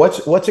fear.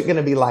 What's it going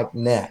to be like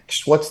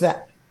next? What's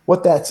that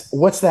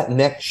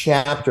next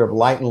chapter of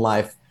Light and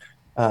Life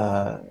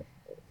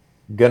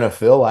going to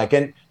feel like?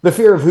 And the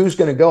fear of who's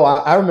going to go.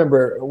 I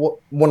remember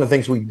one of the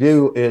things we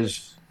do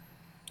is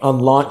on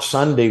launch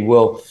Sunday,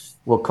 we'll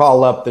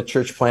call up the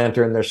church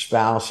planter and their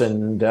spouse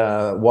and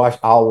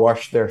I'll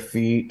wash their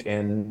feet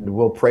and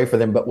we'll pray for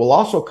them. But we'll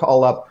also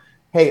call up,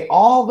 hey,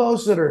 all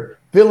those that are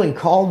feeling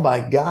called by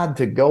God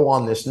to go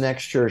on this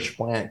next church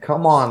plant,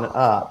 come on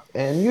up.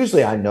 And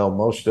usually I know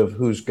most of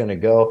who's going to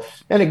go.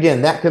 And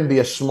again, that can be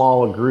a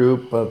small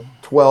group of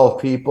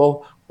 12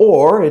 people,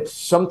 or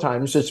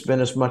sometimes it's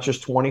been as much as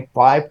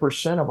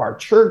 25% of our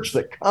church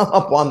that come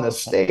up on the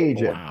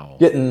stage. Wow.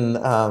 Getting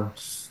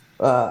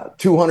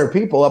 200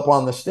 people up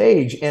on the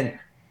stage. And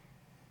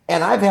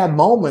I've had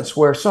moments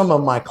where some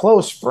of my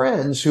close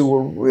friends who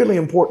were really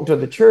important to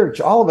the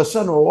church, all of a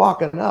sudden were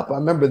walking up. I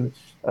remember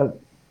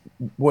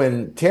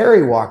when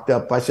Terry walked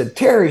up, I said,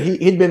 Terry,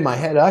 he'd been my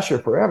head usher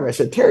forever. I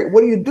said, Terry,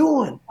 what are you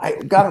doing? I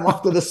got him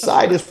off to the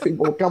side as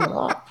people were coming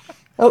up.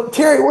 Oh,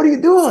 Terry, what are you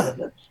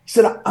doing? He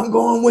said, I'm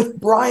going with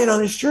Brian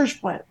on his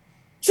church plant. I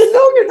said,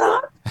 no, you're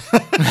not.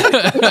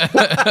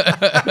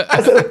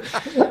 I said,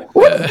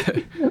 what?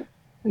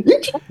 You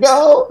can't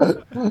go.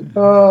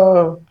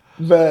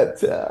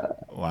 But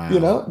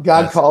wow.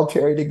 God called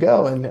Terry to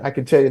go, and I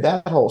can tell you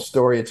that whole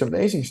story. It's an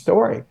amazing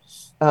story.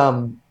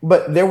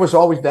 But there was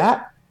always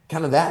that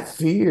kind of that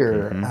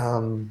fear.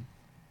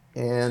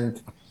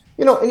 And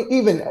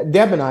even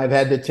Deb and I have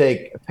had to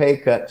take pay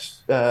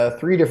cuts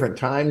 3 different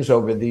times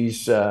over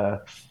these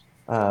 30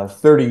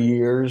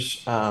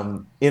 years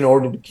in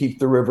order to keep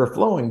the river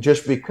flowing,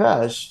 just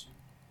because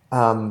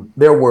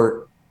there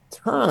were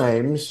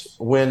times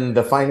when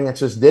the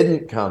finances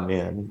didn't come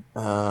in.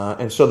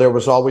 And so there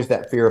was always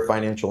that fear of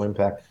financial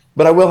impact.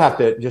 But I will have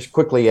to just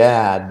quickly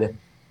add,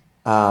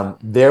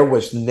 there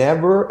was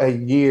never a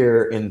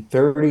year in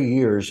 30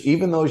 years,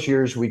 even those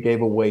years we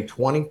gave away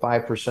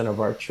 25% of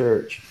our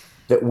church,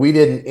 that we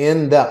didn't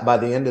end up by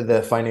the end of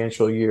the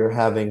financial year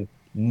having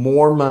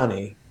more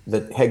money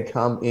that had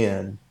come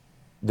in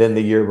than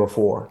the year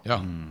before.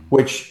 Yeah.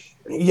 Which,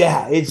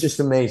 it's just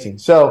amazing.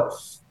 So,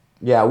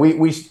 yeah,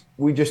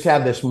 we just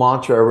have this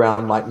mantra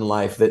around Light and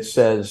Life that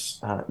says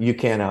you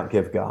can't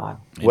outgive God,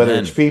 whether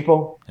it's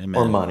people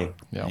or money.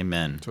 Yeah.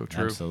 Amen. So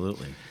true.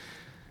 Absolutely.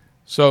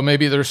 So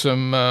maybe there's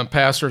some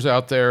pastors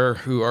out there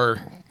who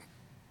are,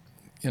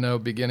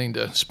 beginning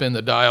to spin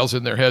the dials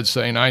in their head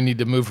saying, I need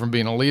to move from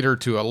being a leader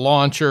to a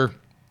launcher.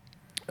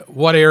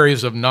 What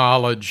areas of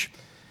knowledge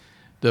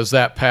does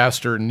that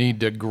pastor need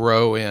to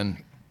grow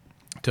in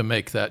to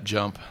make that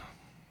jump?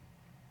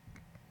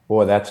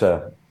 Boy, that's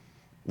a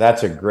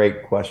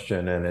great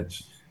question, and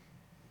it's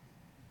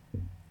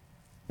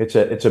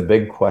a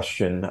big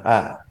question.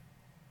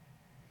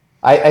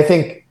 I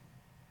think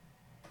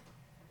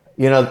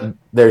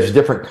there's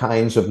different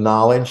kinds of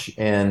knowledge,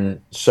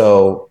 and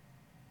so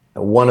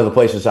one of the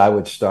places I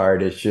would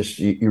start is just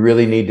you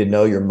really need to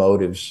know your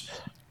motives.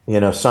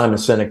 Simon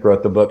Sinek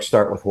wrote the book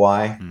Start With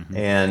Why,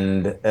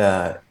 and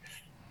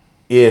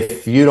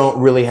if you don't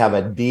really have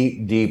a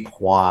deep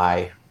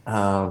why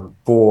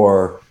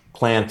for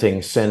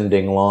planting,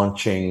 sending,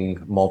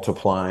 launching,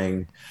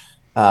 multiplying,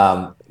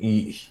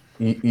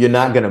 you're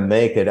not going to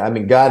make it. I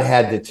mean, God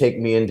had to take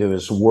me into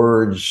his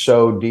words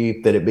so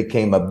deep that it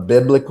became a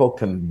biblical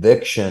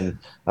conviction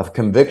of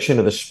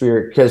the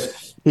Spirit,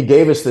 because he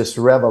gave us this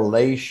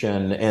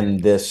revelation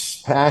and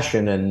this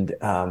passion, and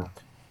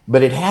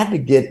but it had to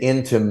get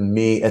into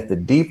me at the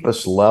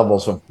deepest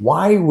levels of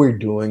why we're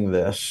doing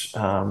this.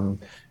 And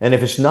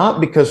if it's not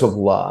because of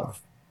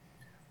love,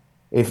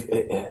 if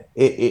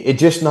it's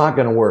just not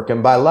going to work.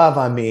 And by love,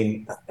 I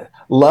mean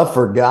love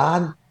for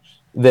God,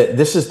 that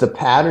this is the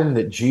pattern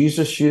that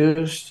Jesus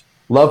used.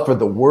 Love for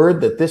the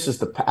Word, that this is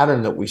the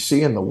pattern that we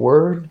see in the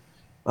Word.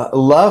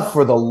 Love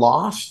for the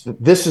lost.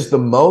 This is the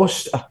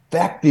most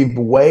effective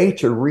way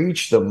to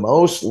reach the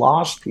most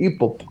lost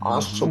people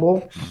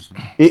possible.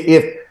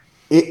 If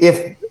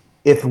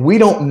we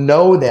don't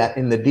know that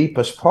in the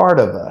deepest part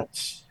of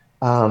us,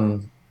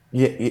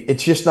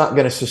 it's just not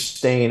going to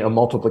sustain a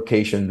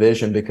multiplication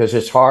vision, because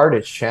it's hard,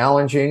 it's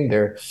challenging.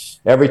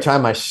 Every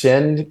time I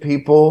send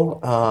people,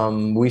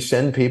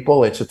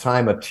 it's a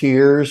time of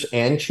tears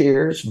and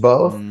cheers,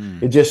 both.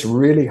 It just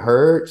really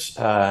hurts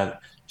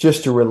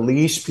just to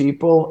release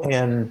people.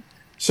 And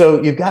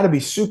so you've got to be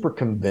super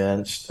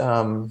convinced.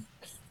 And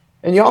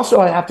you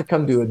also have to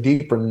come to a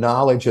deeper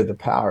knowledge of the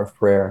power of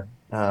prayer.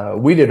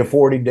 We did a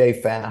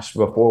 40-day fast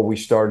before we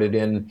started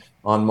in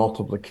on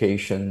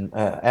multiplication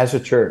as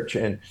a church.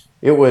 And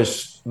it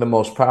was the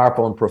most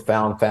powerful and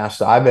profound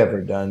fast I've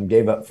ever done.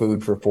 Gave up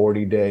food for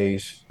 40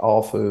 days,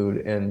 all food,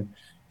 and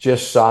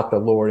just sought the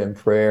Lord in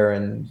prayer.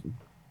 And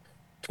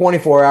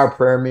 24-hour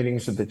prayer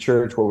meetings at the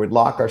church where we'd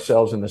lock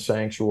ourselves in the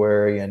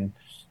sanctuary. And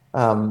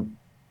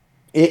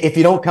if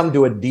you don't come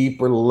to a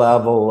deeper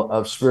level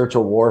of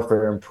spiritual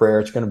warfare and prayer,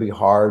 it's going to be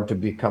hard to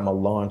become a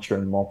launcher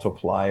and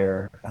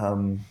multiplier.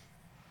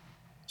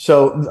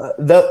 So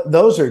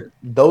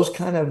those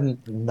kind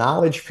of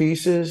knowledge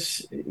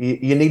pieces.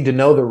 You need to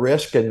know the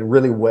risk and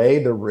really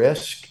weigh the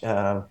risk,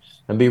 and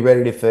be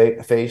ready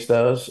to face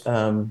those.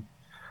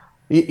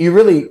 You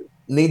really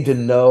need to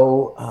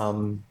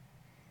know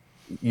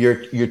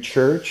your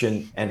church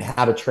and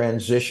how to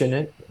transition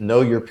it,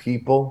 know your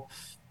people,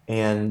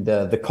 and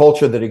the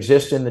culture that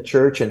exists in the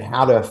church and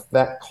how to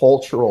affect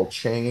cultural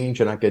change.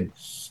 And I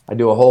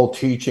do a whole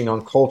teaching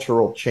on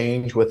cultural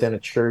change within a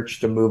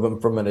church to move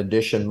them from an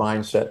addition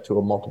mindset to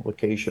a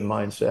multiplication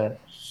mindset.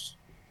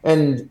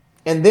 And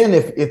then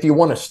if you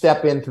want to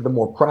step into the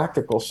more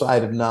practical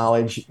side of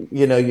knowledge,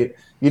 you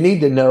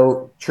need to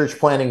know church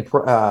planting,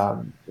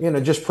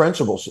 just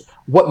principles.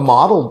 What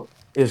model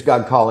is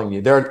God calling you?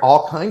 There are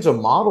all kinds of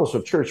models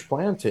of church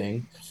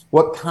planting.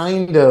 What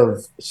kind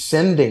of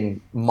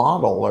sending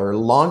model or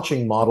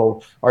launching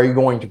model are you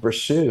going to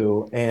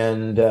pursue?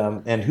 And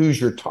who's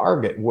your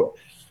target? Who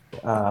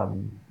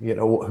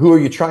are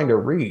you trying to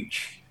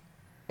reach?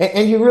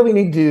 And you really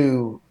need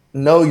to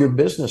know your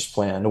business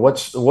plan.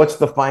 What's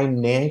the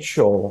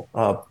financial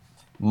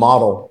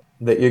model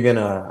that you're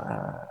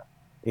gonna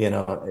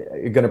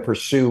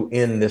pursue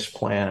in this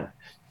plan?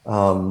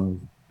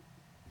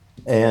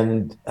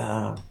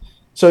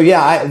 So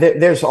yeah,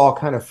 there's all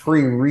kind of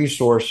free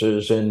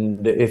resources,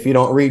 and if you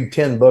don't read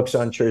 10 books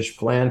on church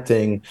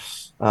planting,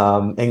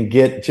 and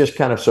get just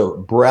kind of so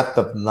breadth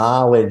of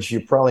knowledge,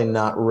 you're probably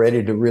not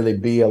ready to really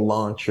be a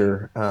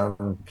launcher.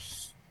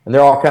 And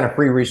there are all kind of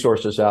free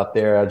resources out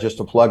there. Just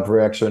a plug for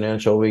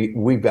Exponential,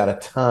 we've got a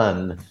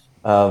ton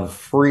of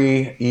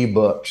free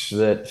ebooks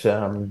that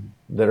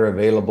are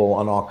available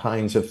on all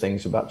kinds of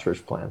things about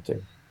church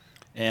planting.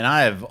 And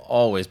I have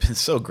always been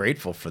so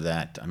grateful for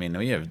that. I mean,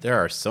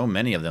 there are so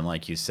many of them,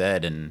 like you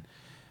said, and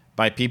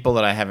by people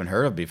that I haven't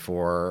heard of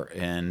before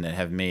and that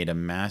have made a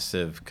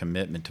massive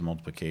commitment to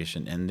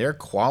multiplication. And they're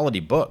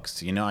quality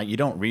books. You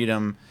don't read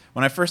them.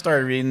 When I first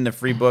started reading the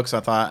free books, I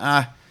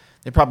thought,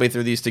 they probably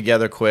threw these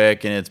together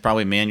quick, and it's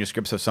probably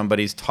manuscripts of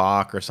somebody's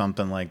talk or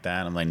something like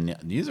that. I'm like,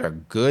 these are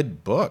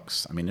good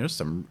books. I mean, there's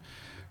some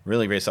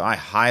really great. So I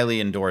highly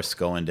endorse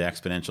going to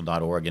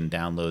exponential.org and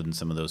downloading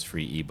some of those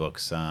free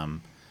ebooks.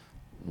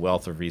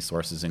 Wealth of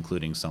resources,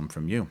 including some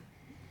from you,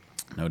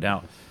 no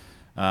doubt.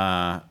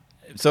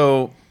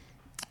 So,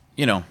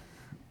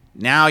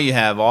 now you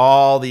have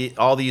all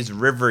these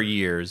river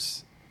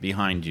years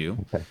behind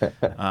you,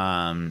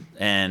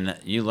 and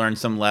you learned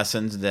some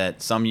lessons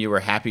that some you were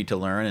happy to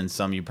learn, and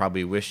some you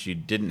probably wish you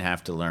didn't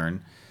have to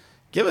learn.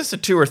 Give us a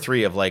 2 or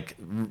 3 of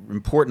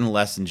important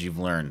lessons you've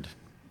learned.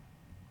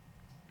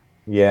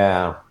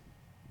 Yeah,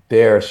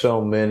 there are so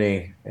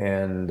many,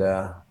 and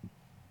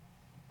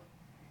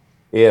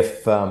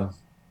if the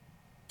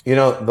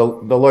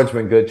Lord's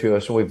been good to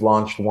us, and we've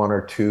launched 1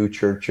 or 2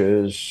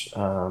 churches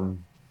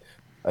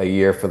a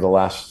year for the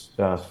last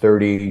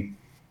 30.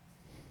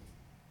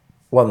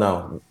 Well,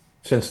 no,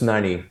 since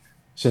 99.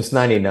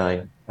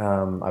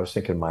 I was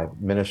thinking my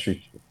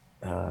ministry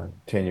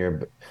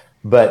tenure,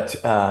 but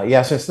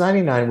yeah, since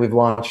 99, we've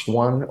launched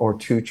 1 or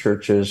 2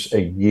 churches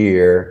a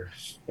year,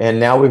 and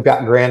now we've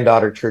got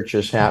granddaughter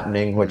churches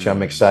happening, which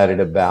I'm excited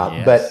about.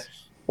 Yes.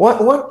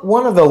 But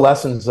one of the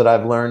lessons that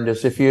I've learned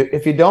is if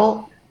you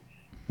don't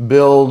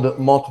build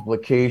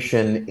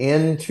multiplication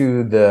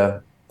into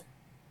the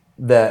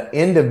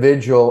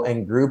individual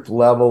and group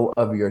level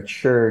of your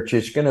church,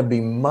 it's going to be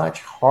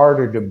much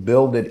harder to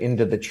build it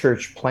into the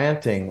church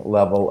planting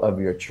level of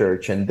your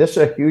church. And this is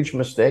a huge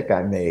mistake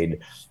I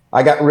made.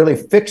 I got really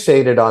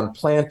fixated on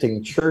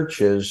planting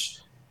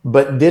churches,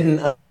 but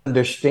didn't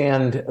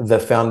understand the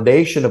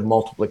foundation of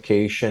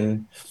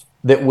multiplication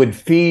that would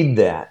feed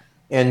that.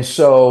 And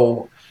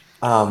so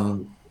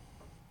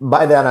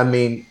by that, I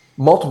mean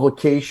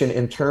multiplication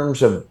in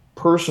terms of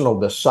personal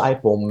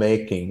disciple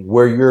making,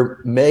 where you're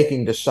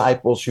making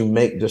disciples who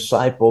make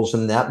disciples,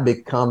 and that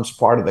becomes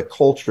part of the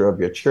culture of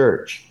your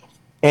church.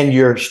 And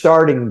you're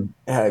starting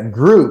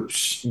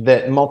groups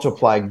that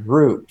multiply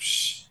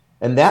groups,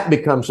 and that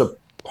becomes a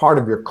part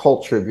of your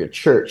culture of your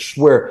church,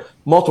 where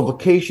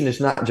multiplication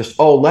is not just,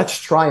 let's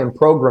try and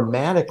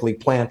programmatically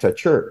plant a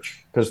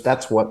church, because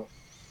that's what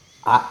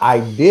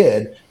I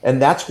did.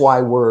 And that's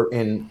why we're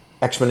in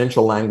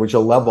exponential language, a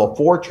level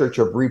 4 church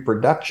of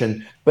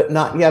reproduction, but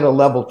not yet a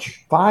level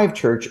 5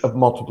 church of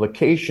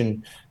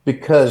multiplication,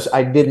 because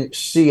I didn't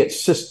see it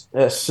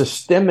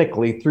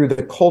systemically through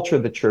the culture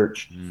of the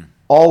church,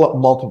 all of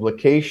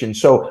multiplication.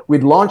 So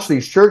we'd launch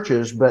these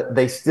churches, but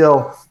they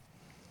still,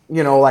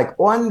 like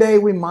one day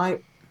we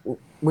might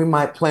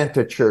plant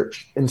a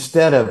church,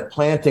 instead of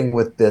planting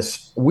with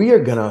this,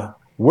 we're gonna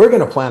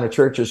plant a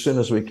church as soon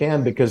as we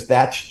can, because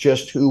that's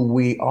just who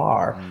we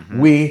are.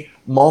 We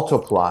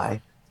multiply.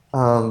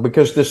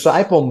 Because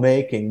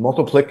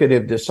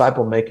multiplicative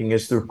disciple making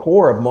is the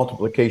core of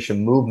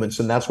multiplication movements,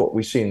 and that's what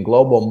we see in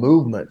global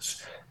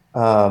movements.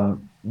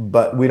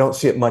 but we don't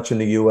see it much in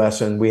the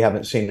U.S. and we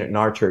haven't seen it in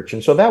our church.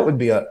 And so that would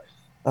be a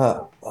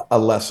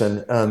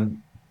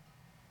lesson.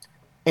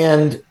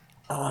 And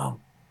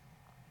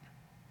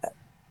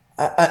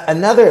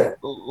another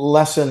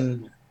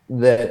lesson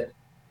that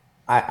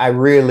I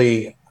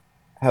really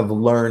have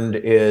learned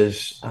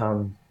is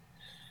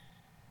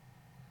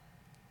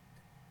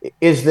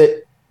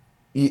that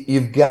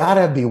you've got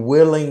to be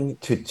willing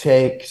to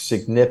take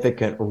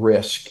significant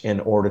risk in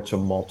order to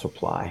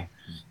multiply.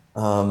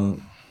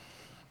 So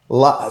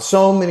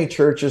many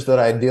churches that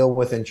I deal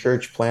with in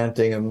church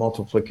planting and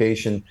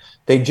multiplication,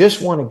 they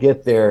just want to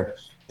get their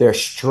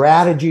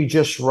strategy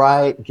just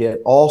right, get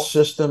all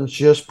systems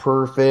just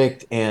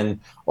perfect,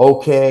 and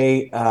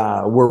okay,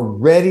 we're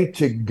ready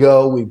to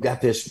go. We've got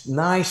this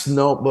nice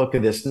notebook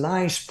of this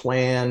nice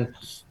plan,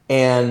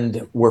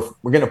 and we're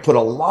going to put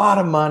a lot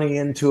of money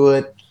into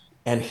it,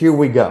 and here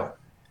we go.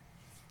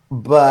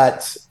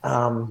 But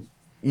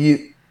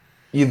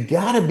you've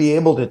got to be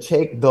able to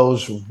take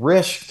those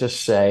risks to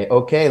say,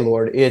 okay,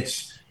 Lord,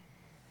 it's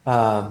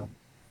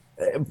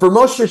for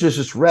most churches,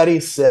 it's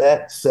ready,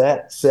 set,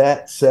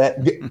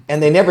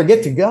 and they never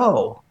get to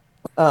go.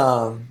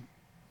 No,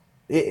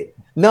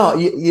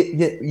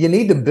 you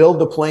need to build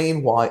the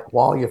plane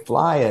while you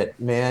fly it,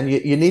 man.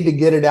 You need to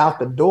get it out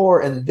the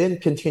door and then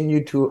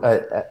continue to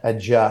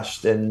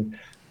adjust. And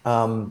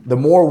the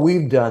more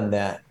we've done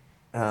that,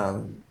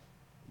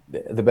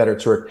 the better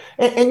it's worked.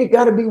 And you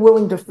got to be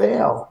willing to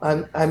fail.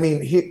 I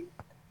mean,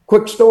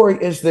 quick story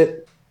is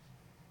that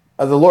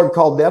the Lord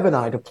called Deb and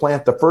I to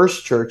plant the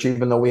first church,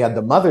 even though we had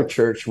the mother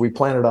church. We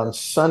planted on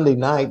Sunday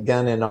night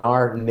down in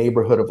our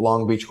neighborhood of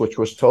Long Beach, which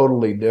was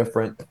totally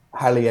different,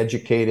 highly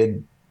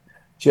educated,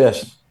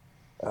 just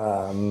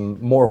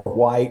more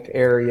white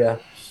area.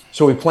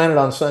 So we planted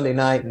on Sunday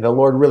night, and the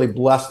Lord really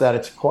blessed that.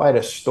 It's quite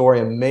a story,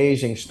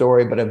 amazing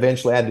story, but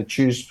eventually I had to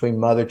choose between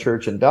mother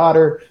church and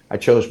daughter. I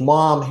chose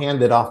mom,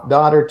 handed off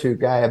daughter to a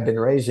guy I've been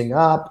raising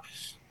up.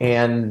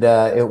 And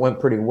it went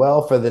pretty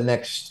well for the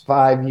next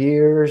 5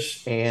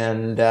 years.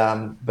 And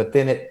but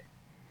then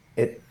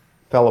it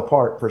fell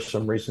apart for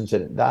some reasons,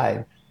 and it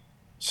died.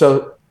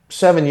 So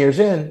 7 years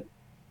in,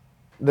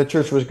 the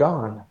church was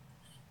gone.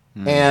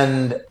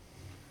 And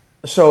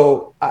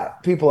so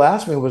people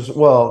ask me, was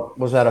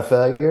that a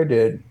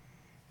failure?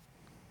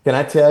 Can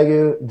I tell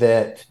you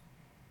that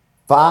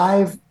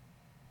 5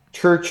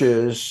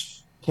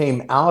 churches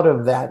came out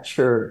of that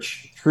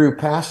church through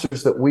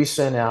pastors that we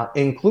sent out,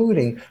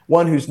 including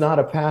one who's not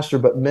a pastor,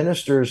 but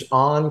ministers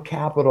on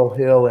Capitol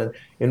Hill and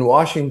in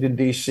Washington,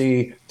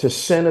 D.C., to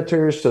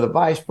senators, to the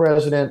vice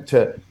president,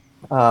 to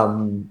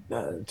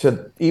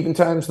even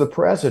times the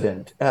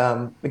president.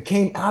 It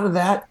came out of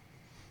that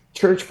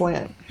church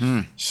plant.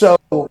 So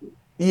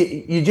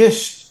you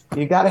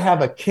got to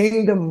have a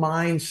kingdom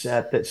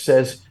mindset that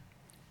says,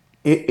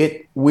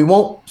 we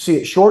won't see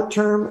it short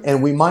term,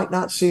 and we might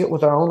not see it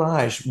with our own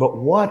eyes, but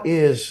what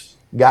is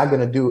God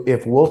going to do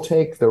if we'll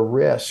take the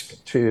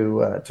risk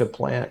to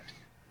plant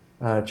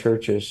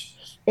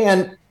churches?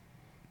 And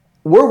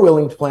we're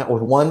willing to plant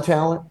with 1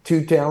 talent,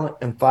 2 talent,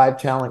 and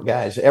 5 talent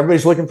guys.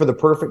 Everybody's looking for the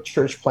perfect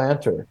church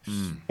planter.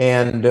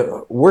 And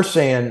we're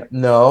saying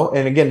no.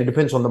 And again, it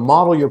depends on the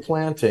model you're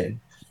planting,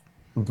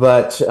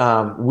 but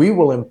we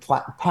will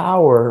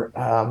empower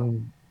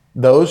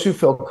those who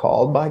feel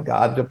called by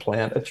God to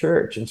plant a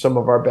church. And some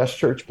of our best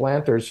church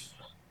planters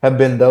have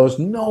been those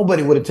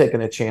nobody would have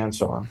taken a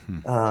chance on.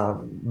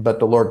 But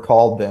the Lord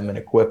called them and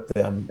equipped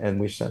them, and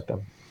we sent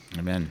them.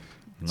 Amen.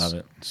 Love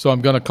it. So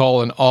I'm going to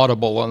call an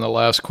audible on the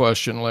last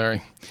question,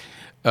 Larry.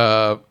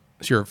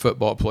 You're a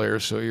football player,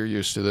 so you're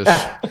used to this.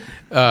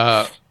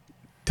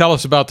 Tell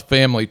us about the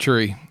family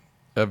tree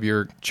of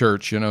your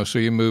church. So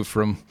you moved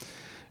from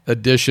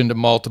addition to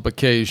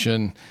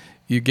multiplication.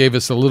 You gave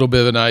us a little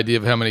bit of an idea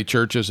of how many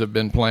churches have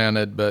been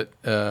planted, but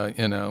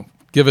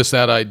give us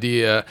that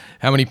idea.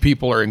 How many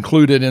people are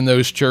included in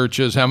those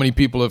churches? How many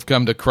people have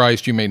come to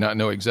Christ? You may not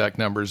know exact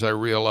numbers, I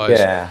realize.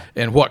 Yeah.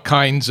 And what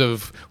kinds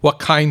of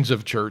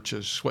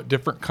churches? What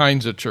different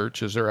kinds of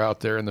churches are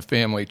out there in the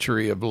family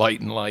tree of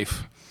Light and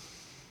Life?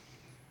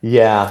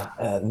 Yeah,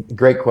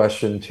 great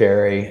question,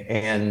 Terry.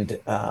 And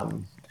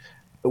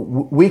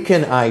we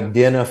can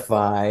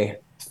identify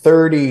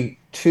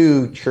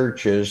 32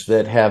 churches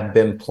that have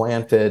been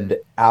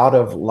planted out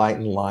of Light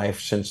and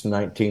Life since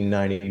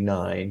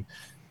 1999.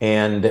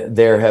 And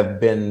there have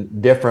been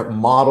different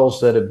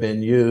models that have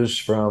been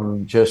used,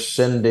 from just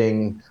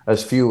sending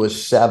as few as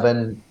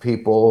 7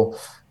 people.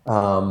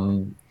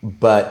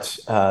 But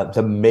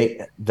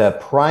the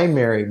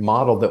primary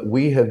model that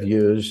we have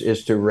used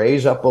is to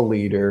raise up a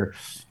leader,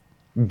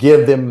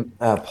 give them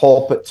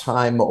pulpit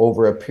time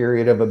over a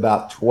period of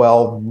about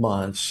 12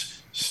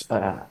 months,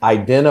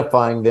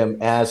 identifying them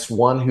as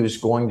one who's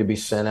going to be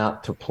sent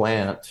out to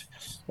plant,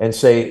 and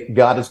say,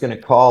 God is going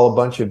to call a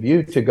bunch of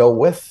you to go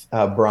with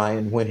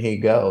Brian when he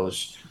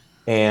goes,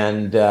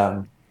 and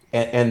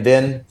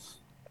then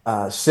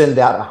send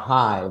out a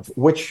hive,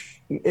 which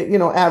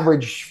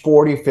average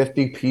 40,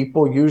 50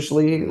 people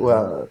usually.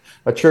 We're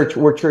a church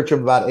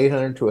of about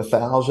 800 to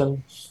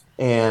 1,000,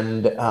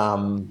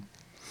 and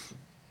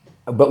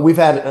but we've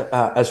had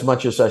as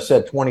much as I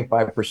said,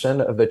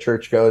 25% of the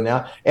church go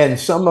now. And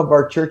some of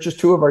our churches,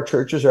 2 of our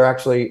churches are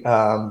actually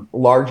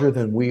larger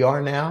than we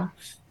are now.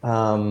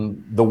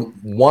 The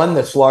one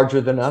that's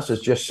larger than us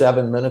is just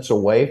 7 minutes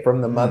away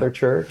from the mother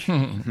church.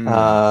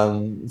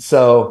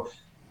 So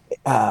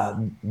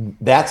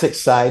that's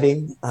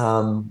exciting.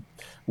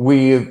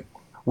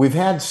 We've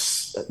had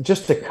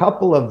just a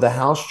couple of the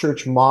house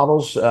church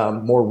models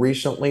more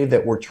recently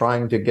that we're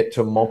trying to get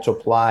to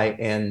multiply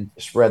and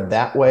spread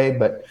that way,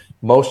 but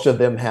most of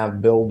them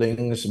have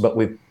buildings, but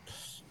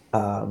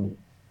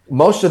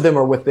most of them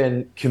are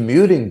within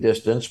commuting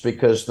distance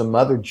because the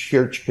mother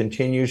church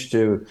continues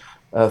to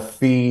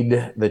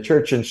feed the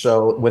church. And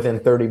so within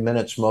 30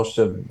 minutes, most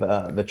of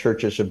the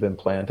churches have been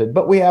planted.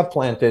 But we have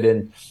planted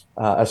in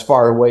as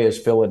far away as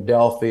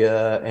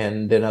Philadelphia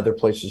and then other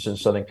places in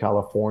Southern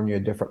California,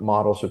 different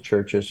models of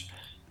churches.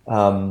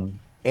 I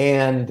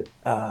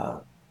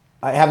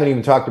haven't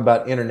even talked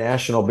about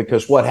international,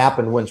 because what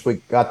happened once we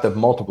got the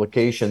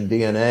multiplication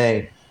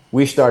DNA,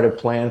 we started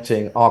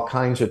planting all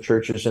kinds of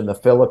churches in the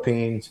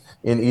Philippines,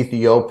 in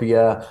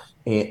Ethiopia,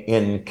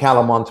 in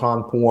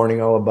Kalimantan,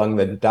 Borneo, among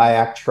the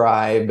Dayak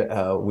tribe.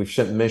 We've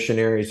sent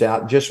missionaries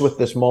out just with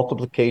this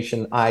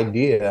multiplication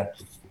idea.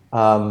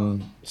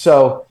 And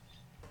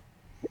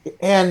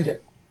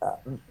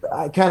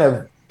I kind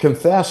of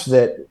confess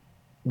that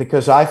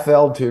because I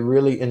failed to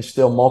really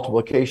instill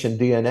multiplication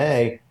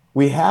DNA,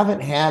 we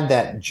haven't had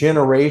that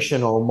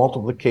generational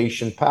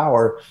multiplication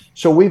power.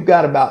 So we've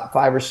got about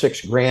 5 or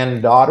 6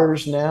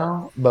 granddaughters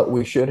now, but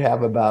we should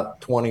have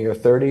about 20 or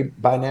 30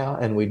 by now,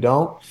 and we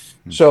don't.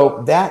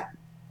 So that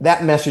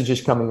message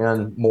is coming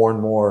on more and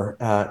more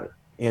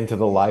into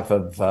the life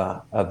of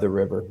the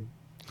river.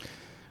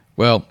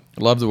 Well,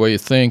 love the way you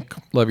think,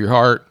 love your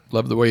heart,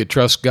 love the way you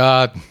trust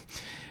God.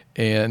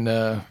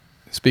 And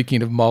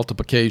speaking of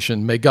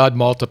multiplication, may God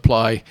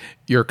multiply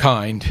your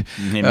kind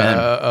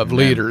of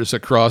leaders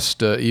across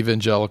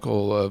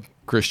evangelical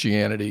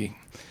Christianity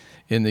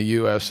in the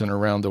U.S. and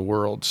around the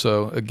world.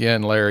 So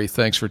again, Larry,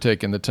 thanks for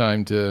taking the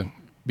time to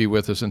be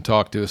with us and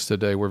talk to us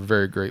today. We're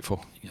very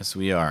grateful. Yes,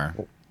 we are.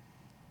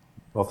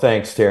 Well,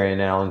 thanks, Terry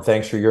and Alan.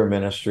 Thanks for your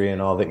ministry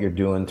and all that you're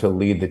doing to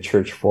lead the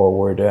church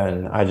forward.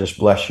 And I just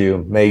bless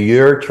you. May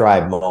your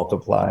tribe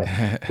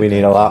multiply. We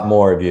need a lot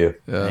more of you.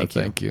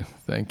 Thank you.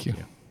 Thank you.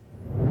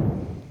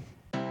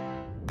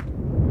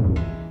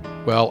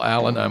 Well,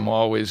 Alan, I'm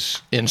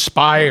always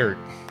inspired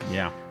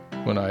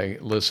when I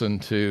listen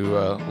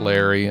to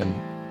Larry, and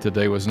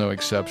today was no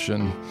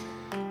exception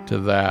to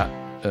that.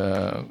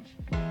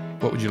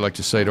 What would you like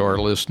to say to our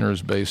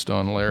listeners based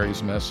on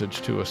Larry's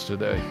message to us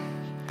today?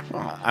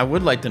 Well, I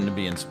would like them to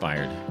be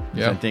inspired.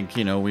 Yeah. I think,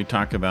 we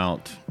talk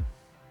about,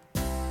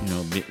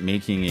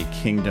 making a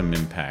kingdom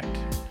impact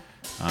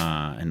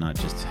and not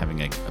just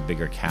having a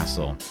bigger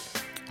castle.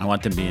 I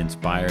want them to be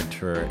inspired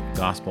for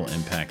gospel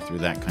impact through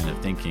that kind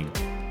of thinking.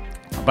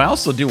 But I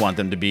also do want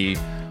them to be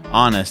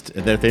honest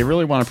that if they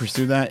really want to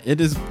pursue that,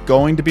 it is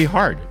going to be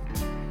hard.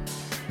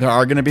 There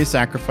are going to be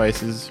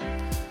sacrifices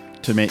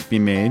to be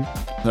made.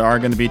 There are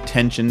going to be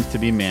tensions to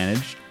be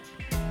managed.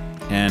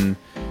 And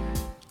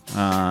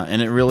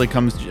it really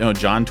comes,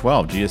 John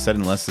 12, Jesus said,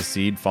 unless the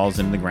seed falls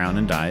into the ground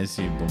and dies,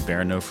 he will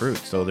bear no fruit.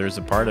 So there's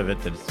a part of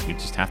it that we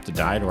just have to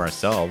die to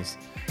ourselves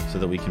so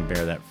that we can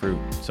bear that fruit.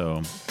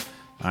 So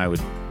I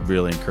would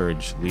really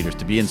encourage leaders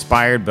to be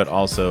inspired, but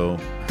also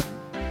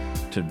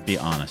to be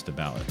honest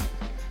about it.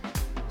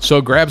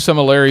 So grab some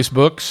of Larry's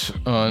books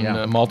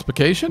on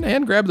multiplication,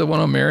 and grab the one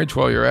on marriage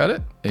while you're at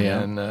it.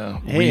 And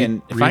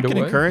if I can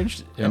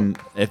encourage, and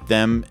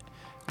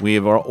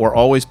we're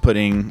always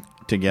putting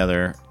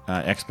together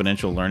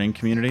Exponential learning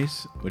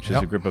communities, which is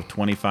a group of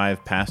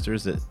 25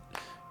 pastors that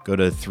go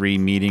to 3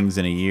 meetings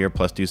in a year,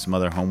 plus do some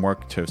other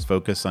homework to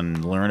focus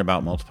on learn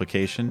about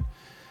multiplication.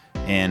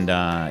 And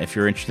if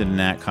you're interested in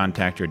that,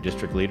 contact your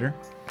district leader.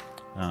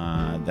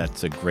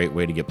 That's a great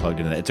way to get plugged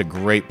into that. It's a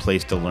great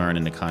place to learn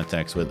in the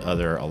context with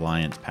other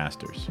Alliance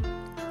pastors.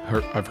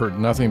 I've heard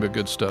nothing but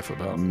good stuff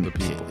about the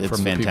people it's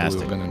from fantastic. The people who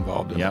have been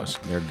involved in this.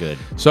 They're good.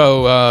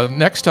 So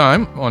next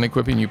time on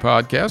Equipping You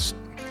Podcast,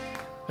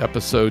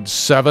 episode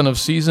 7 of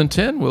season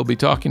 10, we'll be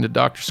talking to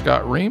Dr.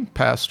 Scott Ream,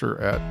 pastor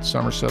at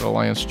Somerset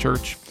Alliance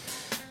Church.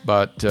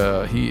 But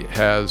he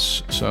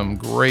has some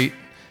great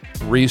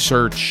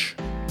research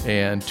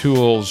and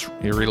tools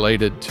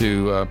related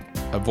to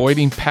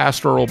avoiding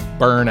pastoral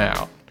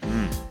burnout.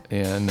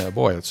 And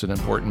boy, it's an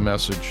important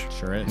message.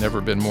 Sure is.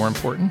 Never been more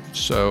important.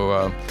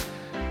 So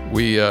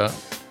we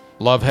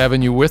love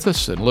having you with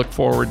us and look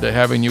forward to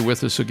having you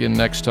with us again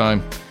next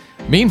time.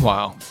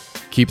 Meanwhile,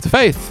 keep the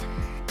faith.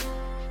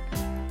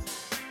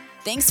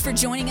 Thanks for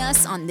joining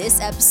us on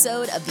this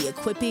episode of the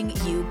Equipping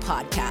You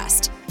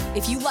podcast.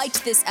 If you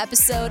liked this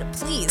episode,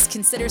 please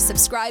consider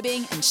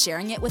subscribing and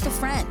sharing it with a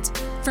friend.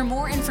 For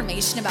more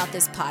information about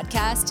this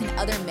podcast and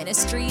other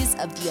ministries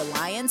of the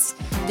Alliance,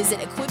 visit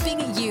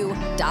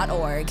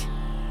equippingyou.org.